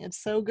everything. It's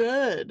so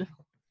good.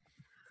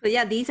 So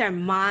yeah, these are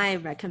my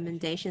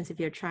recommendations if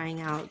you're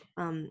trying out.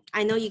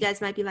 I know you guys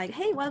might be like,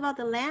 hey, what about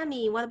the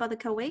Lamy? What about the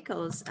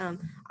Kawakos?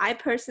 I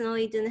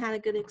personally didn't have a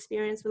good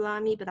experience with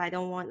Lamy, but I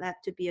don't want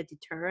that to be a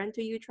deterrent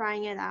to you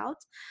trying it out.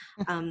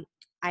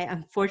 I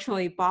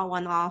unfortunately bought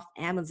one off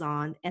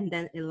Amazon, and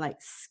then it like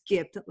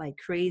skipped like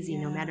crazy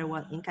no matter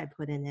what ink I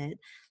put in it.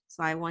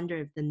 So I wonder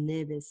if the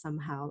nib is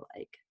somehow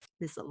like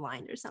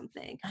misaligned or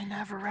something. I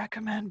never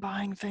recommend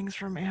buying things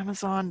from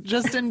Amazon,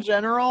 just in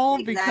general,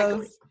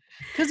 Exactly.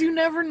 because you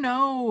never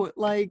know,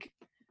 like,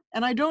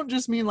 and I don't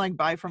just mean like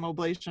buy from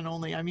Oblation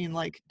only. I mean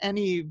like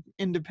any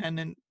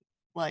independent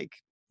like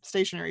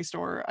stationery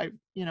store.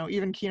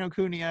 Even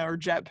Kinokuniya or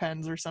Jet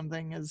Pens or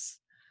something is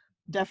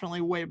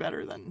definitely way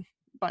better than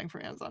buying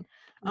from Amazon.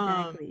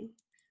 Exactly.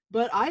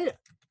 But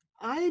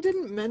I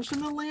didn't mention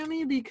the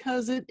Lamy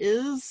because it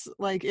is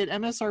like it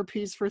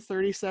MSRP's for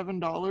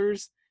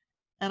 $37,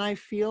 and I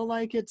feel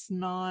like it's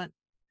not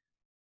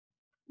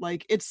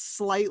like it's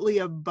slightly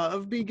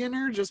above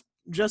beginner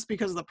just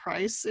because of the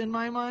price in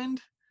my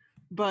mind.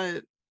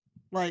 But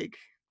like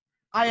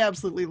I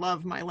absolutely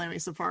love my Lamy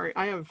Safari.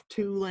 I have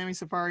 2 Lamy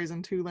Safaris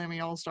and 2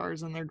 Lamy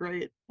All-Stars, and they're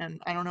great.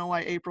 And I don't know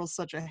why April's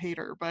such a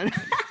hater, but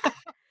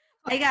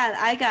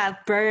I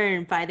got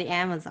burned by the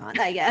Amazon,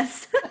 I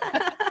guess.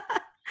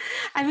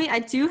 I mean, I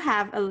do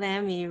have a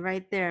Lamy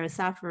right there, a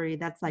Safari.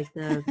 That's like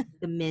the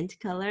mint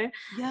color.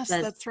 yes,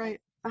 But that's right.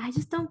 I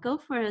just don't go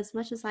for it as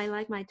much as I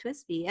like my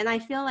Twisby. And I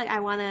feel like I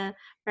want to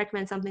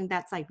recommend something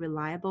that's like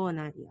reliable. And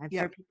I've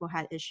Yep. heard people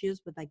had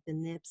issues with like the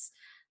nips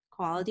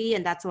quality,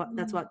 and that's what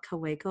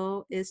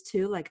Kaweco is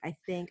too. Like I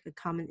think a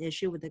common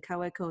issue with the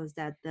Kaweco is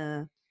that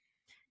the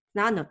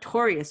not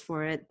notorious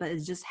for it, but it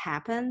just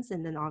happens.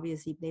 And then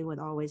obviously they would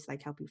always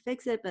like help you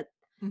fix it. But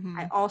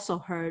I also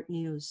heard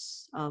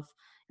news of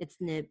its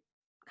nib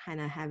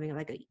kind of having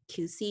like a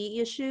QC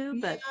issue.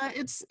 But yeah,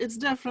 it's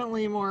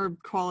definitely more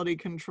quality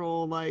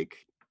control, like,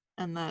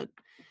 and that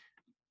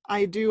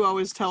I do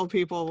always tell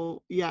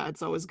people, yeah,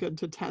 it's always good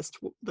to test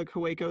the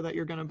Kaweco that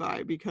you're going to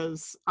buy,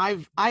 because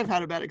I've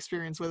had a bad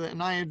experience with it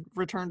and I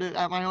returned it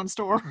at my own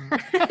store.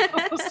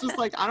 I was just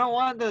like, I don't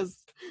want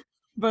this.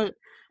 But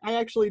I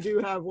actually do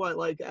have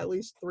like at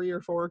least 3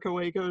 or 4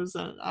 Kawecos,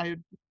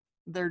 and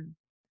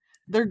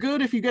they're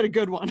good if you get a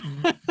good one.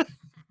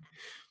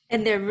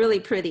 and they're really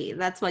pretty.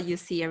 That's what you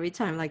see every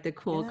time, like the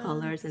cool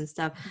colors and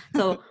stuff.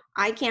 So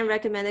I can't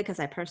recommend it because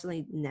I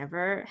personally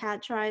never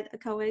had tried a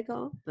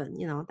Kaweco, but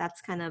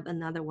that's kind of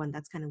another one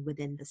that's kind of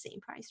within the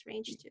same price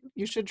range too.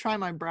 You should try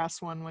my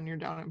brass one when you're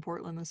down in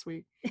Portland this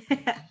week.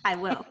 I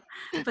will,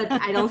 but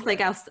I don't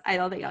think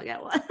I'll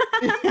get one.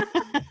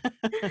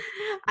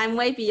 I'm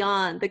way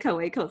beyond the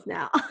Kawecos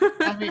now.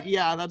 I mean,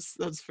 yeah,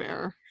 that's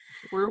fair.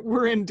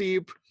 We're in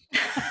deep.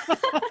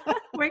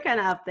 We're kind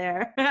of up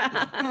there.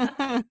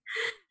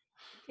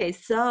 Okay,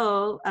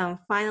 so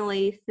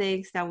finally,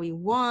 things that we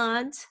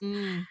want.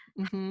 I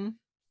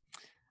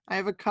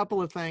have a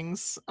couple of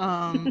things.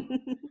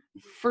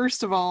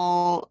 First of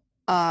all,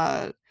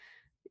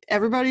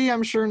 everybody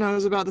I'm sure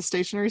knows about the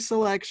Stationery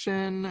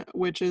Selection,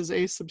 which is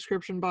a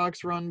subscription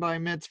box run by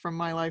Mitz from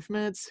My Life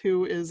Mitz,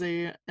 who is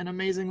an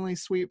amazingly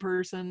sweet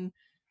person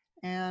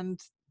and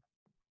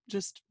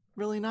just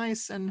really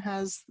nice, and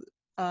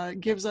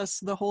gives us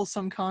the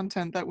wholesome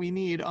content that we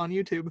need on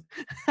YouTube.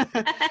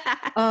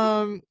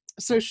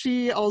 So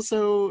she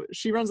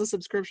runs a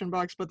subscription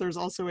box, but there's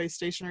also a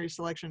Stationery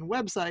Selection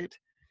website,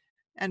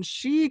 and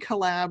she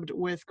collabed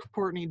with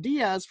Courtney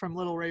Diaz from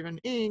Little Raven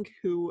Inc.,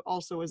 who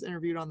also was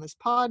interviewed on this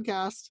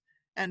podcast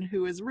and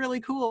who is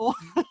really cool.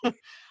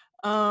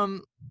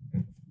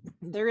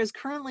 There is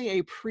currently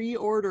a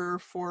pre-order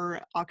for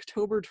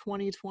October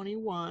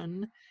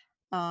 2021,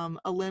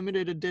 a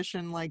limited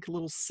edition like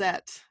little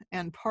set,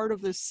 and part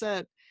of this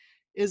set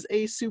is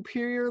a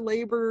Superior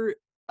Labor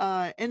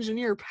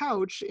engineer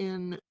pouch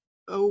in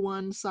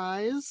 01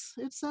 size,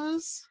 it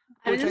says.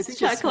 I'm just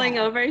chuckling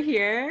over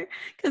here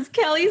because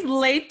Kelly's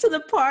late to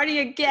the party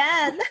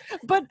again.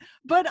 but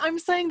I'm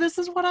saying this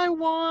is what I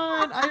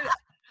want.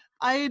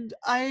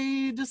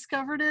 I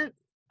discovered it.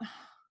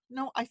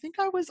 No, I think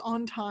I was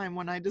on time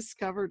when I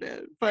discovered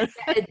it, but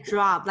it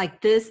dropped.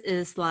 Like this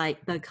is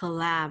like the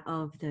collab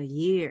of the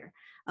year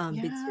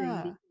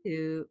between these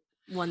two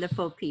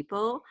wonderful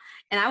people,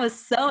 and I was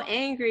so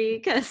angry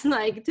because,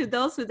 like, to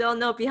those who don't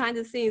know, behind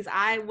the scenes,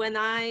 when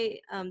I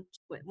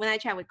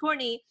chat with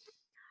Courtney,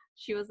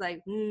 she was like,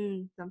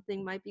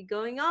 something might be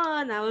going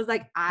on. I was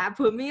like,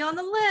 put me on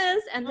the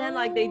list. And then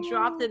like they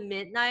dropped Oh. at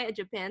midnight at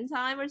Japan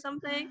time or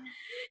something.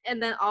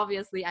 And then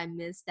obviously I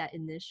missed that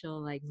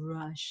initial like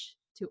rush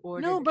to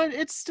order No, it. but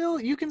it's still,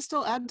 you can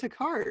still add to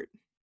cart.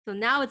 So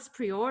now it's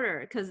pre-order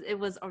because it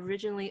was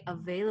originally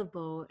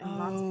available in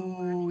lots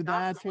more Oh, shops.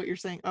 that's what you're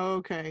saying.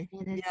 Okay.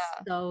 And it's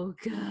Yeah. so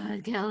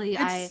good, Kelly.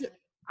 It's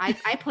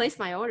I placed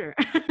my order.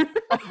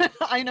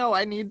 I know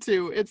I need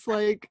to. It's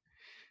like,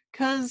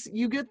 cuz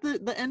you get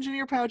the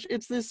engineer pouch,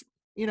 it's this,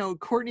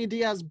 Courtney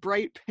Diaz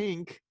bright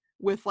pink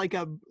with like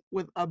a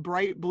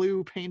bright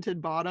blue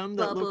painted bottom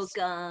that Bubble looks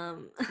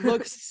gum.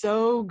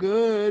 so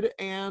good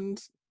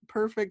and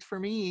perfect for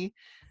me.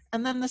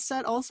 And then the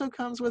set also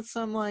comes with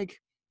some like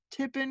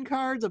tip-in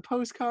cards, a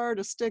postcard,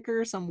 a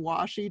sticker, some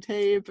washi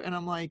tape, and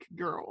I'm like,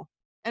 girl.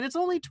 And it's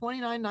only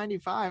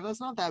 $29.95. That's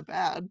not that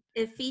bad.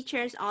 It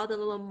features all the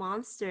little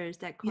monsters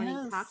that Courtney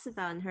talks Yes.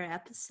 about in her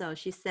episode.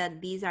 She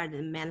said these are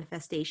the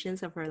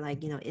manifestations of her,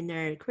 like,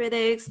 inner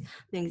critics,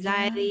 the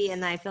anxiety,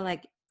 and I Yes. feel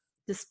like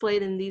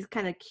displayed in these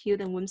kind of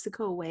cute and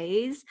whimsical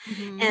ways.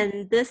 Mm-hmm.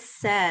 And this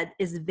set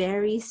is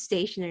very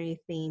stationary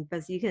themed,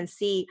 because you can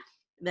see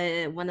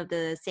one of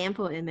the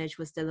sample image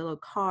was the little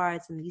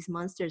cards, and these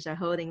monsters are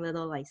holding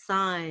little like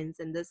signs,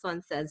 and this one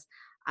says,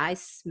 "I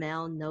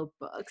smell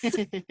notebooks,"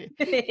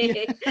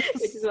 Yes.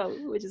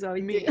 which is what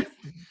we Me. do.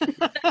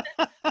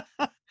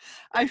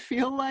 I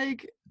feel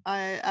like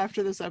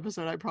after this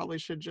episode I probably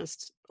should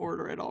just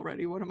order it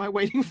already. What am I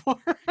waiting for?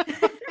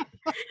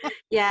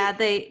 Yeah,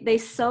 they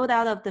sold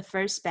out of the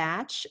first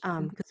batch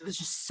because it was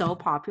just so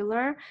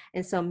popular,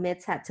 and so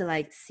MITS had to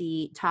like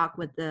talk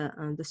with the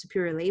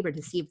Superior Labor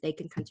to see if they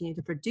can continue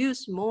to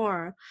produce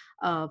more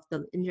of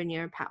the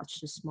engineer pouch,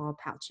 the small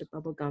pouch, the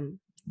bubblegum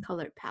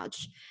colored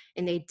pouch,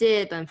 and they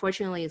did. But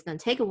unfortunately, it's going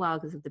to take a while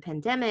because of the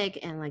pandemic,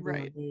 and like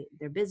Right.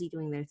 they're busy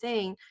doing their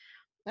thing.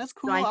 That's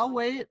So cool. I'll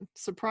wait.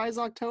 Surprise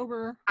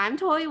October. I'm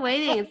totally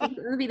waiting. It's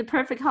gonna be the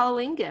perfect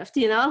Halloween gift,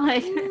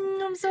 like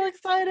I'm so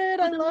excited.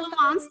 with I the love little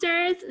Halloween.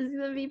 monsters. It's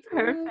gonna be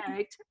Mm,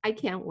 perfect. I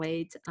can't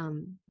wait.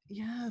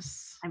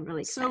 yes. I'm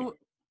really excited. So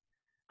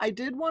I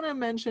did want to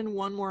mention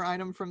one more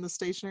item from the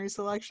stationery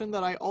selection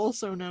that I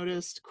also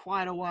noticed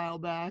quite a while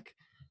back.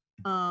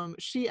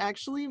 She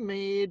actually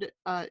made,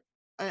 I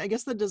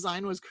guess the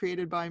design was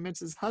created by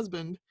Mitz's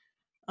husband.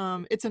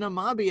 It's an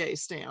Amabie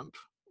stamp,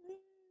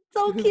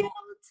 So cute. who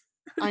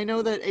I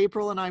know that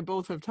April and I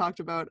both have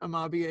talked about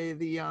Amabie,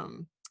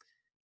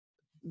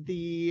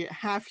 the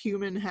half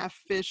human, half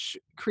fish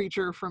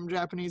creature from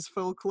Japanese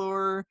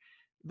folklore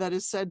that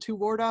is said to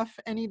ward off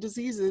any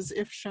diseases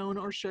if shown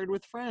or shared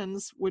with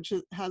friends, which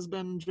has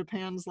been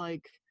Japan's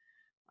like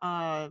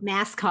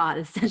Mascot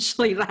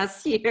essentially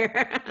last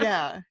year.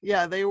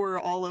 yeah, they were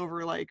all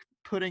over like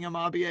putting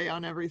Amabie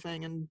on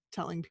everything and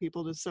telling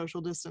people to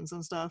social distance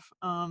and stuff.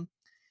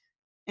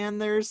 And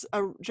there's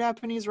a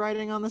Japanese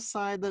writing on the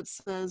side that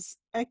says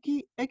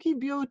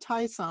Ekibyo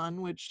Taisan,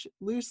 which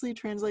loosely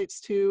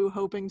translates to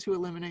hoping to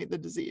eliminate the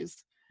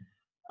disease.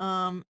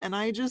 And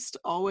I just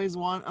always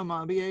want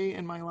Amabie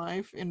in my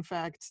life. In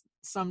fact,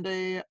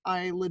 someday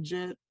I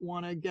legit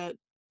want to get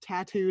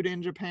tattooed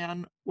in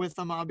Japan with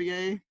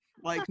Amabie.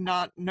 Like,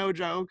 no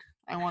joke.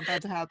 I want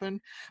that to happen.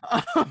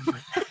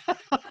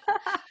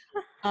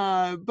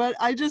 But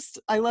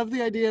I love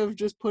the idea of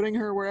just putting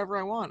her wherever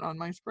I want on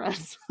my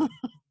spreads.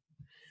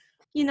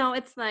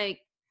 It's like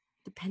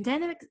the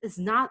pandemic is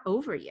not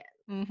over yet.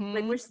 Like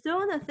Mm-hmm. we're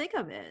still in the thick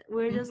of it.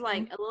 We're just Mm-hmm.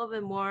 like a little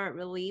bit more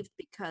relieved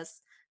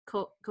because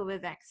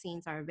COVID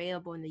vaccines are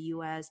available in the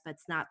US, but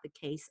it's not the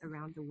case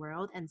around the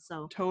world. And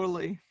so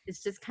Totally.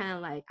 it's just kind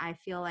of like, I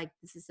feel like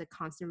this is a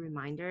constant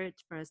reminder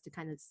for us to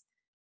kind of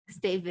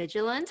stay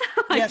vigilant,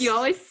 like you Yes.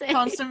 always say.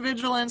 Constant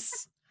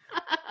vigilance.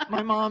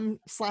 My mom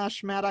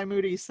 / Mad Eye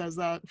Moody says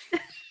that.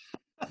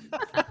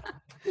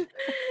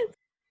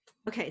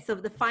 Okay, so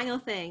the final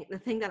thing, the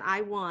thing that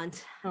I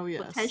want Oh,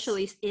 yes.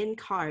 potentially in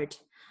cart,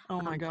 Oh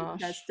my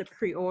because gosh. the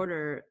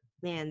pre-order,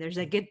 man, there's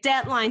like a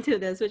deadline to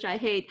this, which I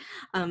hate.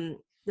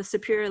 The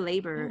Superior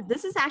Labor. Oh.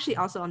 This is actually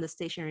also on the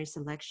Stationery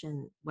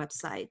Selection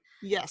website. I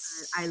Yes.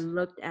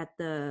 looked at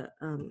the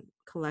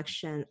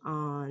collection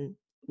on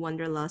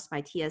Wanderlust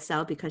by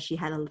TSL because she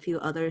had a few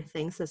other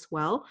things as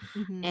well,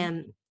 Mm-hmm.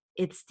 and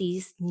it's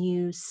these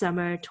new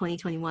summer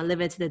 2021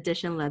 limited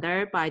edition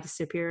leather by the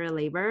Superior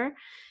Labor.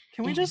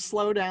 Can we And just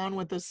slow down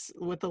with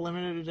the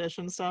limited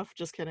edition stuff?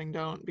 Just kidding,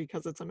 don't,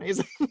 because it's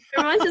amazing.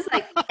 everyone's just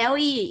like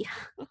LE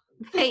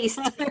paste,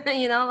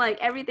 like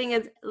everything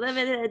is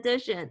limited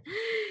edition,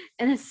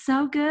 and it's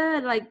so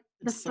good. Like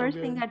the It's so first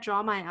thing good. that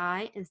draw my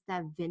eye is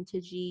that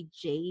vintagey,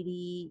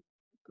 jadey,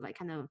 like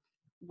kind of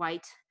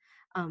white,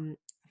 um,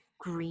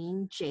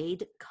 green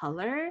jade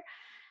color.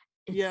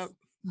 It's Yep.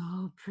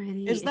 so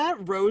pretty. Is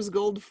that rose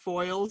gold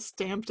foil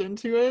stamped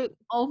into it?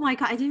 Oh my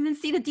god, I didn't even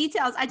see the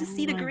details. I just Oh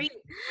see the my green.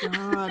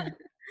 god.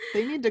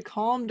 They need to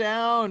calm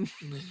down.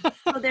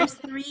 So there's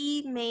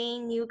three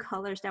main new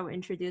colors that were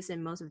introduced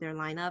in most of their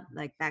lineup,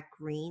 like that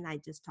green I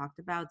just talked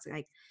about. It's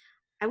like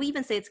I would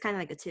even say it's kind of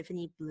like a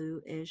Tiffany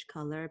blue-ish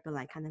color, but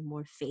like kind of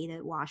more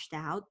faded, washed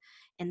out.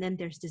 And then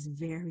there's this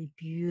very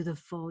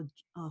beautiful,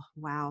 oh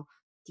wow,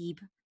 deep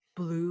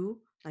blue,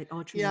 like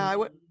Yeah,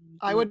 ultramarine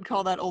I blue. would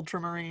call that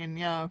ultramarine.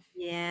 Yeah.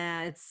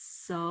 Yeah,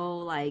 it's so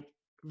like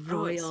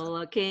Oh, it's royal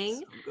looking.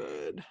 so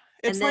good.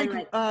 And It's then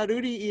like like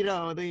Rudy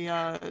Ito,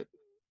 the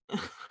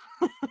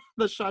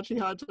the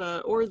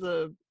Shachihata or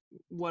the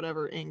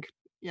whatever ink.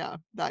 Yeah,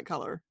 that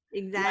color.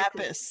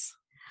 exactly. Lapis.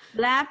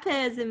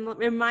 Lapis, it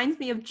reminds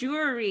me of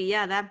jewelry.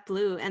 Yeah, that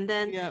blue.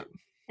 Yeah,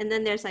 And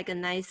then there's like a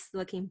nice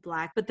looking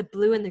black, but the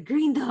blue and the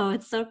green though,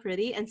 it's so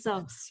pretty. And so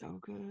it's so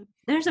good.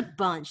 there's a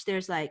bunch.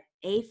 There's like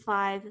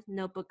A5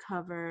 notebook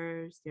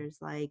covers. There's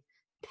like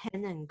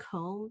pen and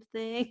comb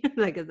thing.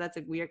 Like that's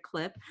a weird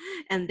clip.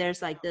 And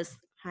there's like this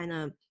kind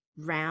of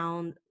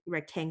round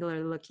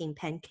rectangular looking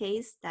pen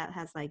case that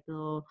has like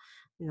little,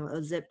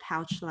 a zip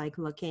pouch like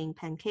looking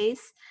pen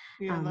case.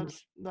 Yeah, Um,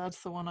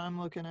 that's the one I'm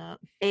looking at.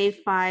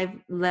 A5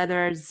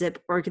 leather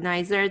zip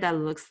organizer that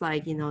looks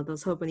like,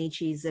 those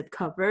Hobonichi zip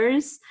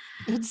covers.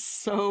 It's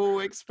so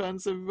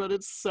expensive, but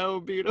it's so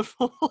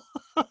beautiful.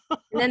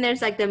 And then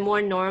there's like the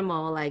more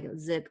normal like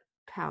zip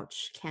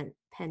pouch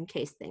pen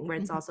case thing where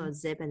it's also Mhm. a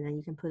zip and then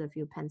you can put a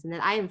few pens in it.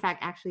 I in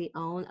fact actually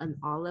own an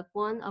olive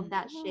one of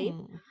that shape.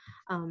 Mm.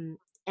 Um,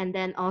 and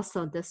then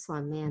also this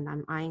one, man,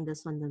 I'm eyeing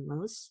this one the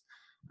most.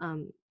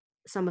 Um,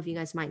 some of you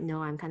guys might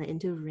know I'm kind of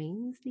into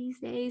rings these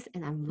days,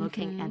 and I'm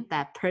looking at Mhm.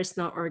 that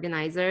personal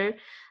organizer.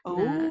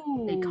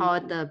 They call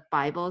it Oh. the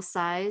Bible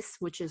size,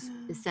 which is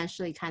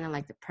essentially kind of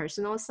like the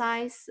personal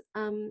size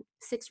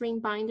 6-ring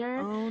binder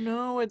Oh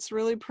no, it's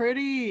really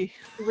pretty.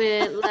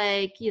 with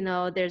like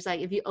there's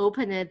like if you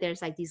open it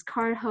there's like these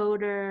card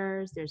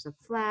holders, there's a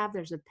flap,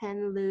 there's a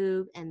pen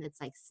loop, and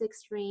it's like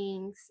 6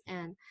 rings,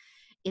 and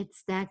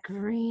it's that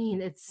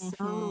green, it's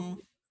so Mhm.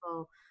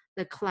 beautiful.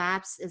 The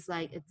clasp is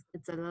like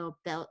it's a little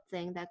belt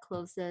thing that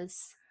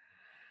closes.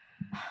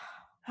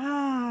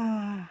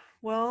 Ah,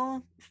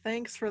 well,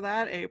 thanks for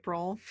that,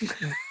 April.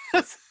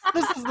 This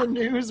is the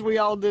news we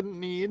all didn't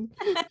need.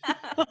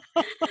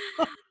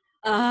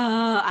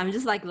 I'm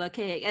just like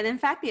looking. And in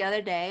fact, the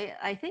other day,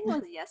 I think it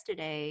was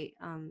yesterday,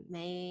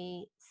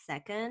 May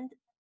 2nd,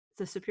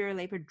 the Superior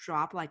Labor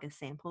dropped like a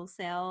sample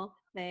sale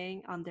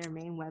thing on their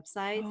main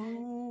website.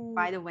 Oh.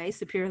 By the way,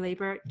 Superior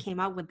Labor came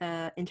out with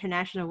the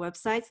international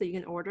website, so you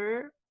can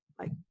order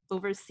like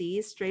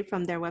overseas straight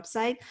from their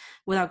website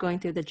without going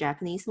through the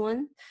Japanese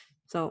one.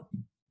 So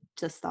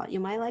just thought you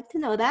might like to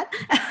know that.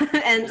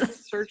 And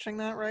Just searching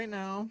that right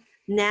now.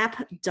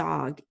 Nap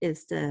Dog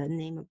is the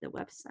name of the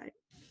website.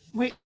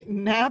 Wait,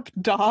 nap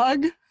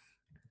dog?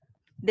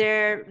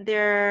 They're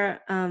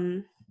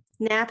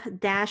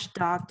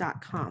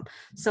nap-dog.com.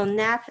 So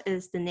nap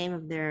is the name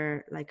of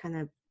their like kind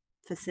of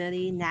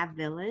facility, Nap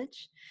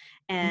Village.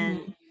 And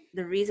Mhm.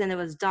 the reason it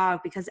was dog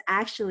because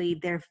actually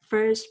their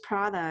first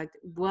product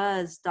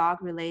was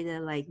dog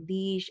related, like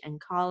leash and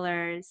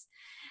collars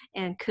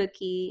and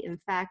cookie. In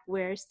fact,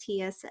 where's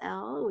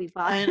TSL? We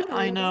bought him a I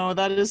little. know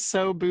that is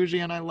so bougie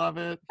and I love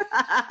it.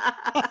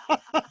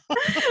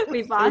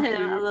 We So bought him a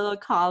cute. little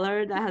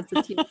collar that has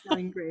the TSL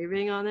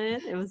engraving on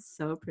it. It was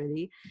so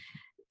pretty.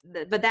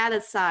 But that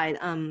aside,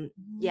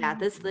 yeah,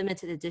 this Mm.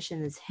 limited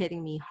edition is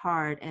hitting me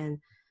hard, and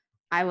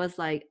I was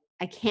like,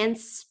 I can't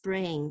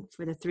spring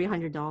for the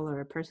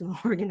 $300 personal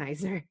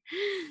organizer.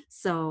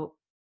 So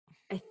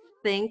I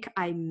think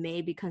I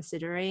may be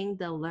considering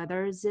the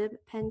leather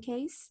zip pen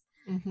case,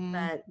 Mhm.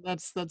 but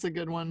That's a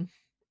good one.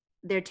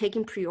 they're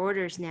taking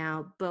pre-orders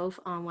now, both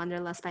on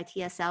Wanderlust by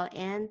TSL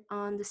and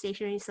on the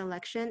Stationery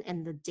Selection,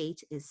 and the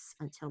date is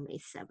until May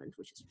 7th,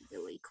 which is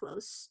really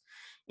close.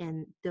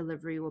 And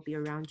delivery will be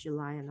around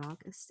July and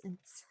August. And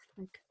it's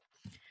like,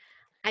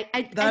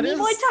 I That need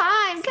more is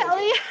time, so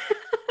Kelly.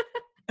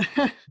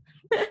 good.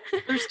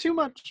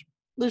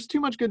 There's too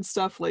much good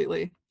stuff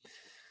lately.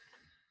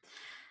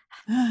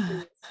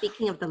 And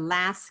speaking of the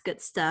last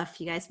good stuff,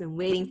 you guys been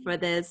waiting for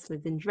this.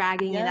 We've been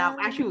dragging it out.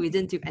 Yeah. Actually, we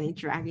didn't do any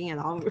dragging at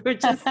all. We're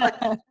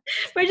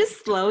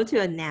just slow to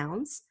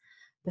announce.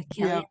 But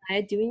Kelly Yep. and I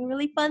are doing a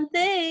really fun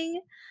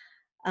thing.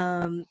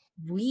 Um,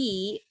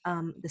 the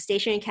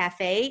Stationery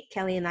Cafe,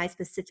 Kelly and I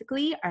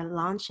specifically, are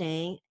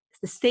launching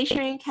the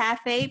Stationery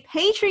Cafe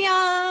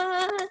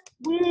Patreon.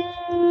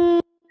 Woo!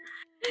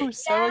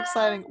 So Yeah,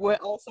 exciting. What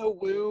also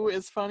woo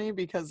is funny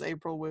because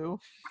April woo.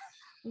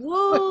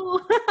 woo!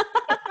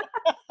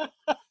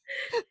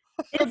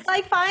 It's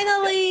like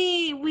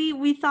finally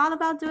we thought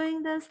about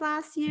doing this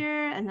last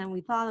year, and then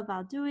we thought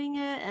about doing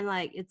it, and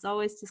like it's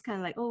always just kind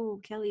of like, oh,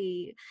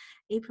 Kelly,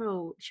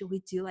 April, should we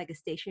do like a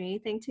stationery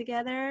thing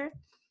together?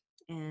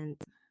 And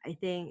I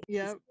think this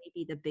Yep. may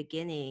be the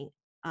beginning.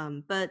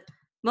 But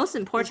most This is the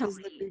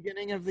importantly,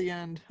 beginning of the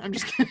end. I'm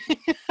just kidding.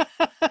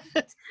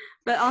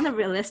 but on a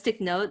realistic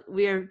note,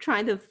 we are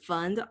trying to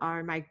fund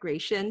our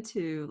migration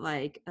to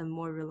like a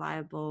more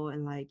reliable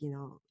and like,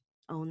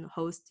 own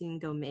hosting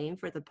domain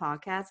for the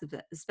podcast,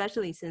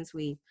 especially since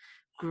we've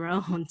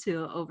grown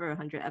to over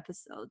 100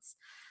 episodes.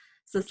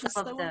 So Which is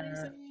so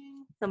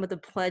amazing. some of the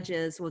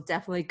pledges will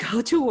definitely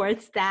go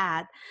towards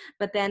that.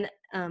 But then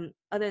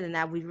Other than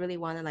that, we really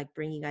want to like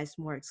bring you guys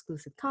more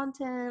exclusive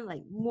content,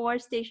 like more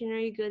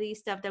stationery goodies,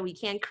 stuff that we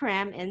can't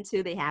cram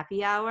into the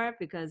happy hour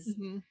because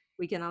Mm-hmm.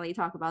 we can only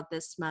talk about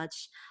this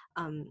much.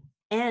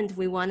 And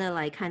we want to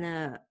like kind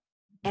of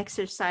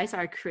exercise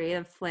our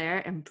creative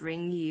flair and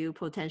bring you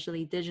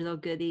potentially digital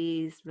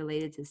goodies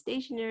related to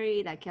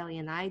stationery that Kelly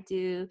and I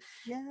do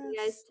for you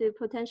guys Yes. to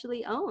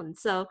potentially own.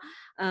 So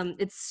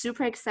it's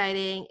super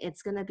exciting.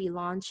 It's going to be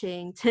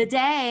launching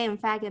today. In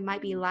fact, it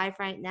might be live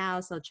right now.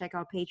 So check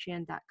out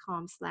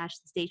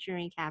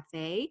patreon.com/stationery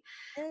cafe.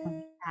 We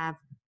Yay. have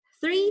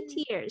 3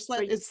 tiers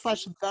for you. It's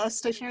slash the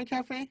Stationery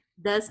Cafe.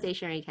 The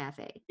Stationery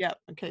Cafe. Yeah.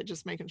 Okay.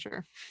 Just making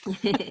sure.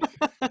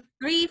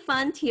 3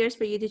 fun tiers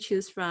for you to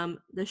choose from: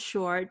 the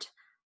short,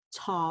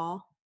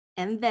 tall,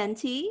 and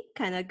venti,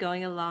 kind of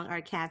going along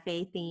our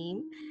cafe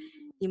theme.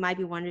 You might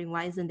be wondering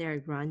why isn't there a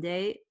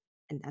grande?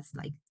 And that's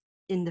like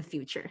in the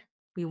future.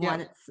 We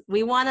Yeah.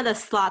 wanted a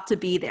slot to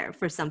be there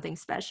for something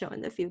special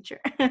in the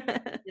future.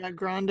 Yeah.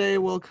 Grande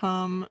will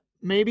come.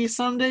 Maybe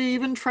someday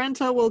even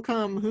Trenta will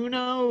come. Who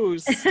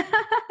knows?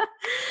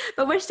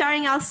 But we're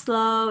starting out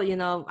slow.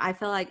 I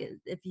feel like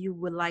if you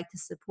would like to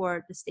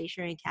support the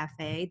Stationery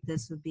Cafe,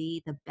 this would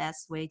be the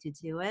best way to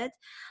do it.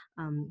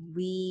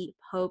 We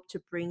hope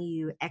to bring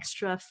you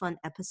extra fun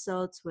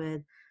episodes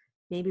with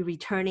maybe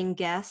returning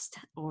guest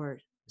or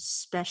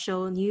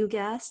special new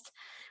guest.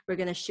 We're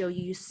going to show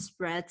you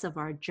spreads of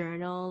our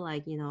journal.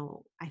 Like,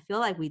 I feel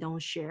like we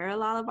don't share a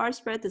lot of our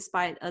spread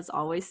despite us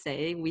always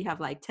saying we have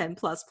like 10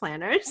 plus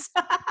planners.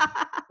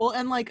 Well,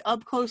 and like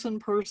up close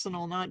and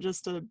personal, not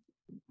just a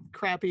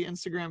crappy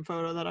Instagram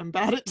photo that I'm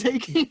bad at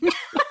taking.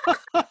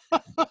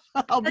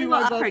 I'll be Then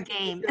we'll my up her best.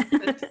 game.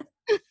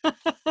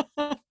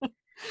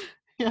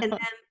 Yeah. And then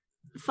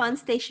fun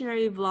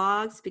stationery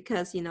vlogs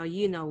because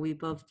we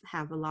both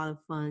have a lot of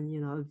fun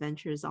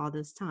adventures all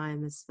this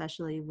time,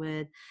 especially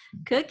with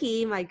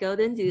Cookie, my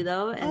golden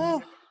doodle, and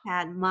Oh,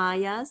 cat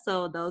Maya.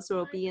 So those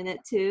will be in it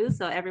too.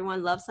 So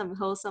everyone loves some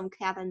wholesome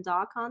cat and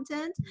dog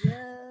content.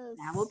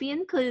 That will yes. be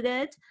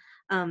included.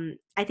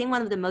 I think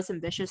one of the most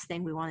ambitious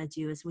thing we want to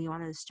do is we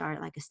want to start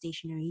like a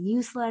stationery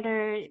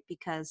newsletter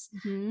because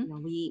Hmm.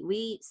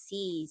 we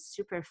see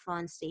super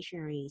fun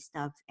stationery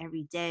stuff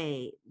every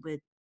day with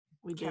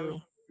We Kelly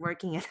do.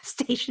 working at a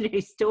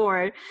stationery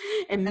store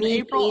and And me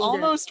April being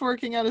almost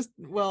working at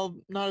well,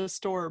 not a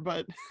store,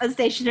 but a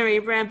stationery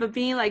brand, but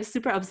being like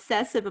super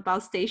obsessive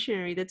about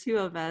stationery, the two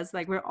of us,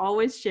 like we're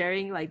always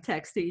sharing like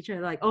text to each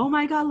other, like, oh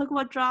my God, look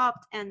what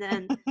dropped. And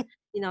then,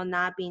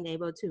 not being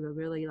able to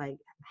really like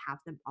have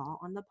them all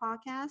on the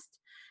podcast.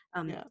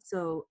 yeah.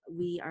 So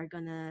we are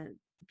gonna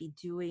be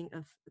doing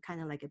a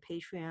kind of like a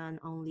Patreon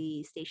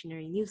only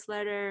stationery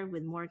newsletter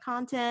with more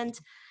content.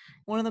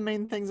 One of the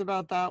main things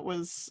about that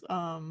was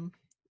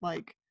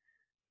like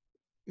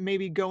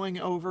maybe going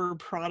over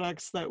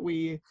products that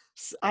we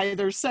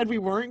either said we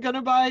weren't going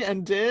to buy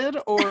and did,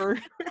 or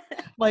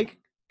like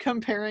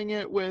comparing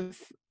it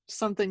with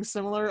something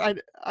similar.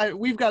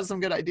 We've got some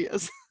good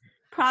ideas.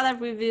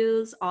 Product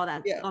reviews, all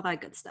that Yeah.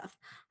 good stuff.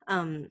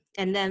 And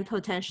then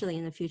potentially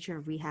in the future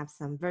we have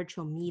some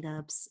virtual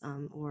meetups,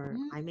 or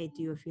I may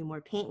do a few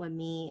more paint with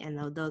me, and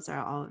those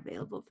are all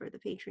available for the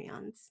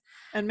Patreons.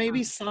 And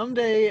maybe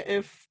someday,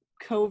 if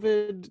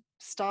COVID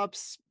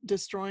stops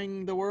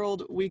destroying the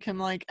world, we can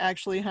like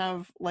actually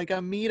have like a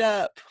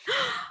meetup.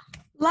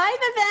 Live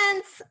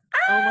events.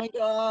 Oh my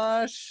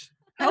gosh.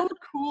 How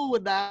cool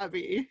would that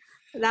be?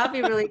 That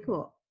would be really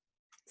cool.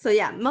 So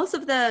yeah, most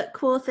of the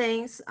cool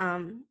things,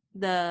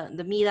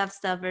 the meetup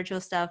stuff,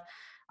 virtual stuff,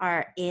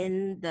 are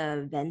in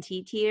the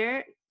Venti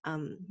tier.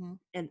 Mhm.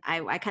 And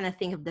I kind of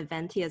think of the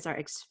Venti as our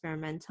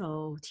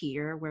experimental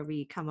tier where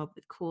we come up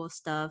with cool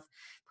stuff,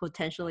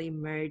 potentially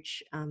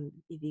merch.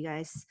 If you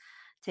guys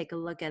take a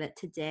look at it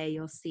today,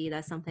 you'll see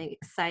that something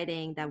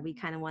exciting that we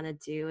kind of want to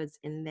do is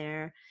in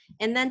there.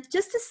 And then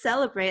just to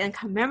celebrate and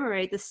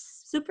commemorate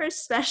this super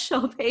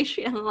special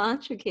Patreon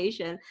launch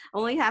occasion,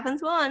 only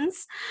happens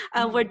once.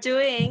 We're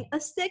doing a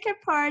sticker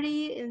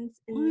party in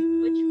which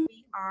Woo.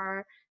 we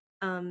are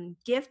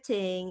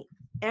gifting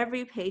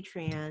every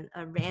Patreon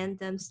a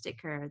random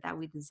sticker that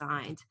we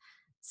designed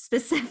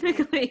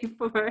specifically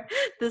for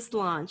this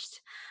launch.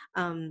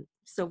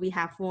 So we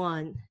have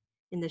one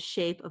in the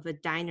shape of a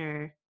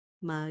diner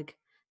mug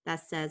that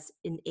says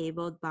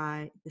enabled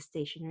by the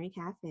Stationery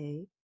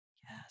Cafe.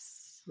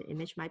 Yes. The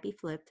image might be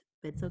flipped,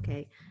 but it's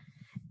okay.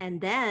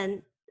 And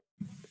then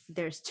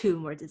there's 2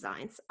 more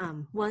designs.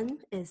 One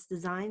is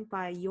designed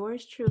by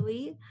yours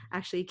truly,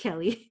 actually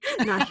Kelly,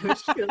 not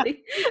yours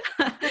truly,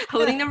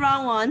 holding the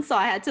wrong one, so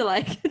I had to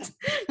like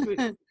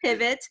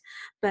pivot.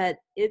 But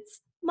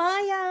it's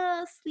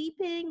Maya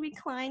sleeping,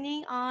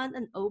 reclining on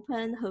an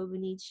open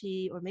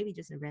Hobonichi, or maybe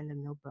just a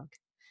random notebook.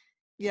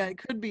 Yeah, it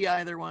could be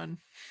either one.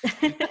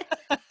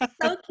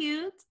 So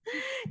cute.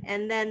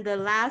 And then the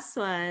last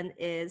one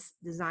is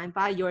designed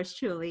by yours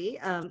truly,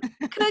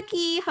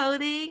 Cookie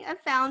holding a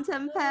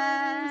fountain Oh,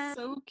 pen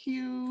so with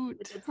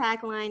cute. a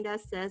tagline that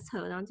says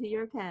hold on to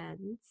your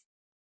pens.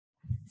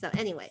 So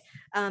anyway,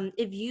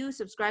 if you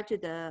subscribe to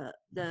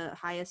the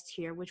highest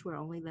tier, which we're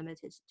only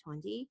limited to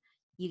 20,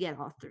 you get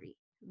all three.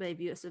 But if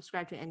you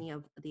subscribe to any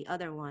of the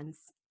other ones,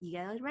 you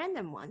get a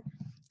random one.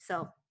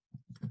 So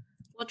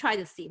we'll try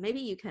to see. Maybe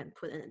you can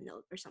put in a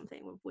note or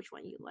something with which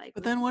one you like.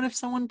 But then what if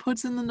someone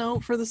puts in the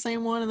note for the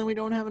same one and then we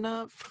don't have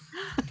enough?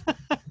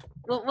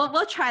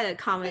 We'll try to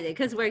accommodate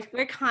because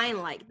we're kind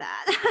like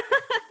that.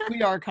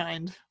 We are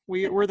kind.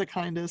 We're the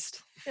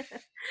kindest.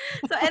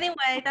 So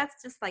anyway,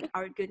 that's just like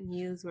our good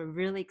news. We're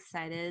really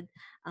excited.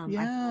 I feel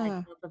like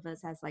Yeah. both of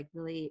us has like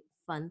really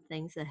fun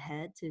things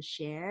ahead to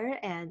share,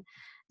 and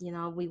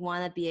we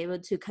want to be able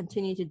to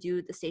continue to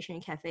do the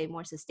Stationery Cafe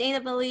more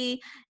sustainably,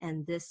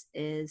 and this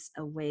is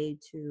a way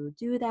to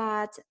do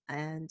that.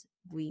 And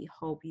we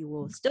hope you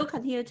will still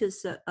continue to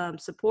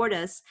support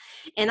us.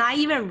 And I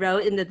even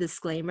wrote in the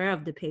disclaimer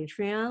of the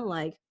Patreon,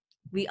 like,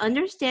 we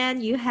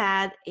understand you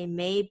had a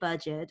May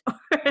budget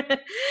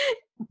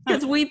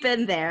because we've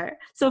been there.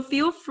 So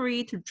feel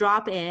free to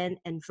drop in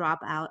and drop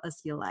out as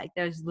you like.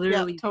 There's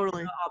literally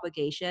totally. no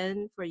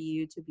obligation for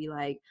you to be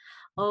like,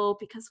 oh,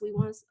 because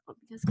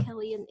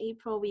Kelly and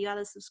April, we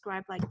gotta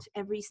subscribe like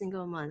every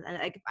single month. And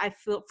I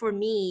feel, for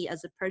me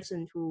as a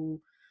person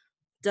who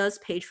does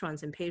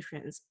patrons and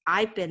patrons,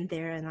 I've been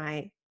there and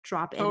I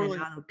drop in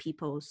and out of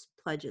people's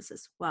pledges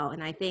as well.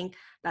 And I think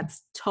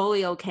that's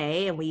totally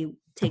okay. And we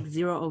take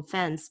zero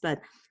offense,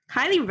 but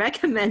highly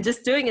recommend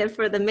just doing it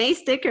for the May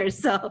stickers.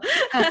 So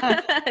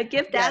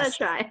give that a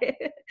try.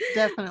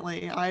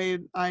 Definitely.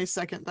 I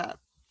second that.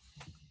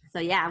 So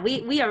yeah,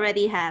 we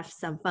already have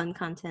some fun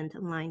content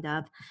lined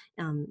up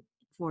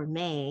for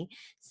May.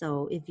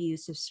 So if you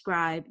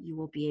subscribe, you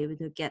will be able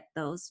to get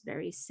those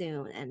very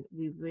soon. And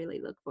we really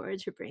look forward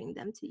to bringing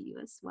them to you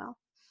as well.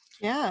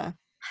 Yeah.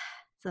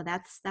 So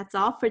that's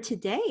all for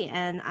today.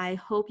 And I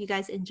hope you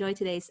guys enjoyed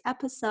today's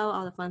episode,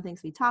 all the fun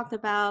things we talked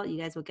about. You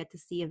guys will get to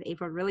see if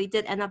April really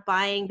did end up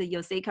buying the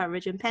Yoseka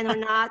Origin pen or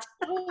not.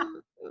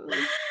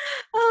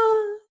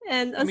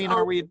 And I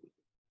mean,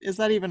 is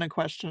that even a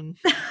question?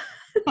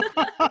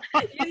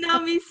 You know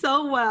me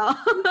so well.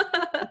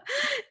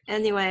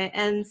 Anyway,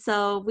 and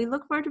so we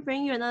look forward to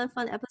bringing you another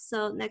fun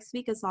episode next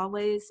week, as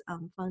always.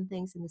 Fun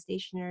things in the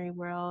stationery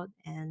world,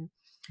 and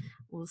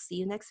we'll see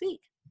you next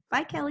week.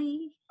 Bye,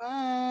 Kelly.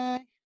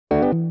 Bye.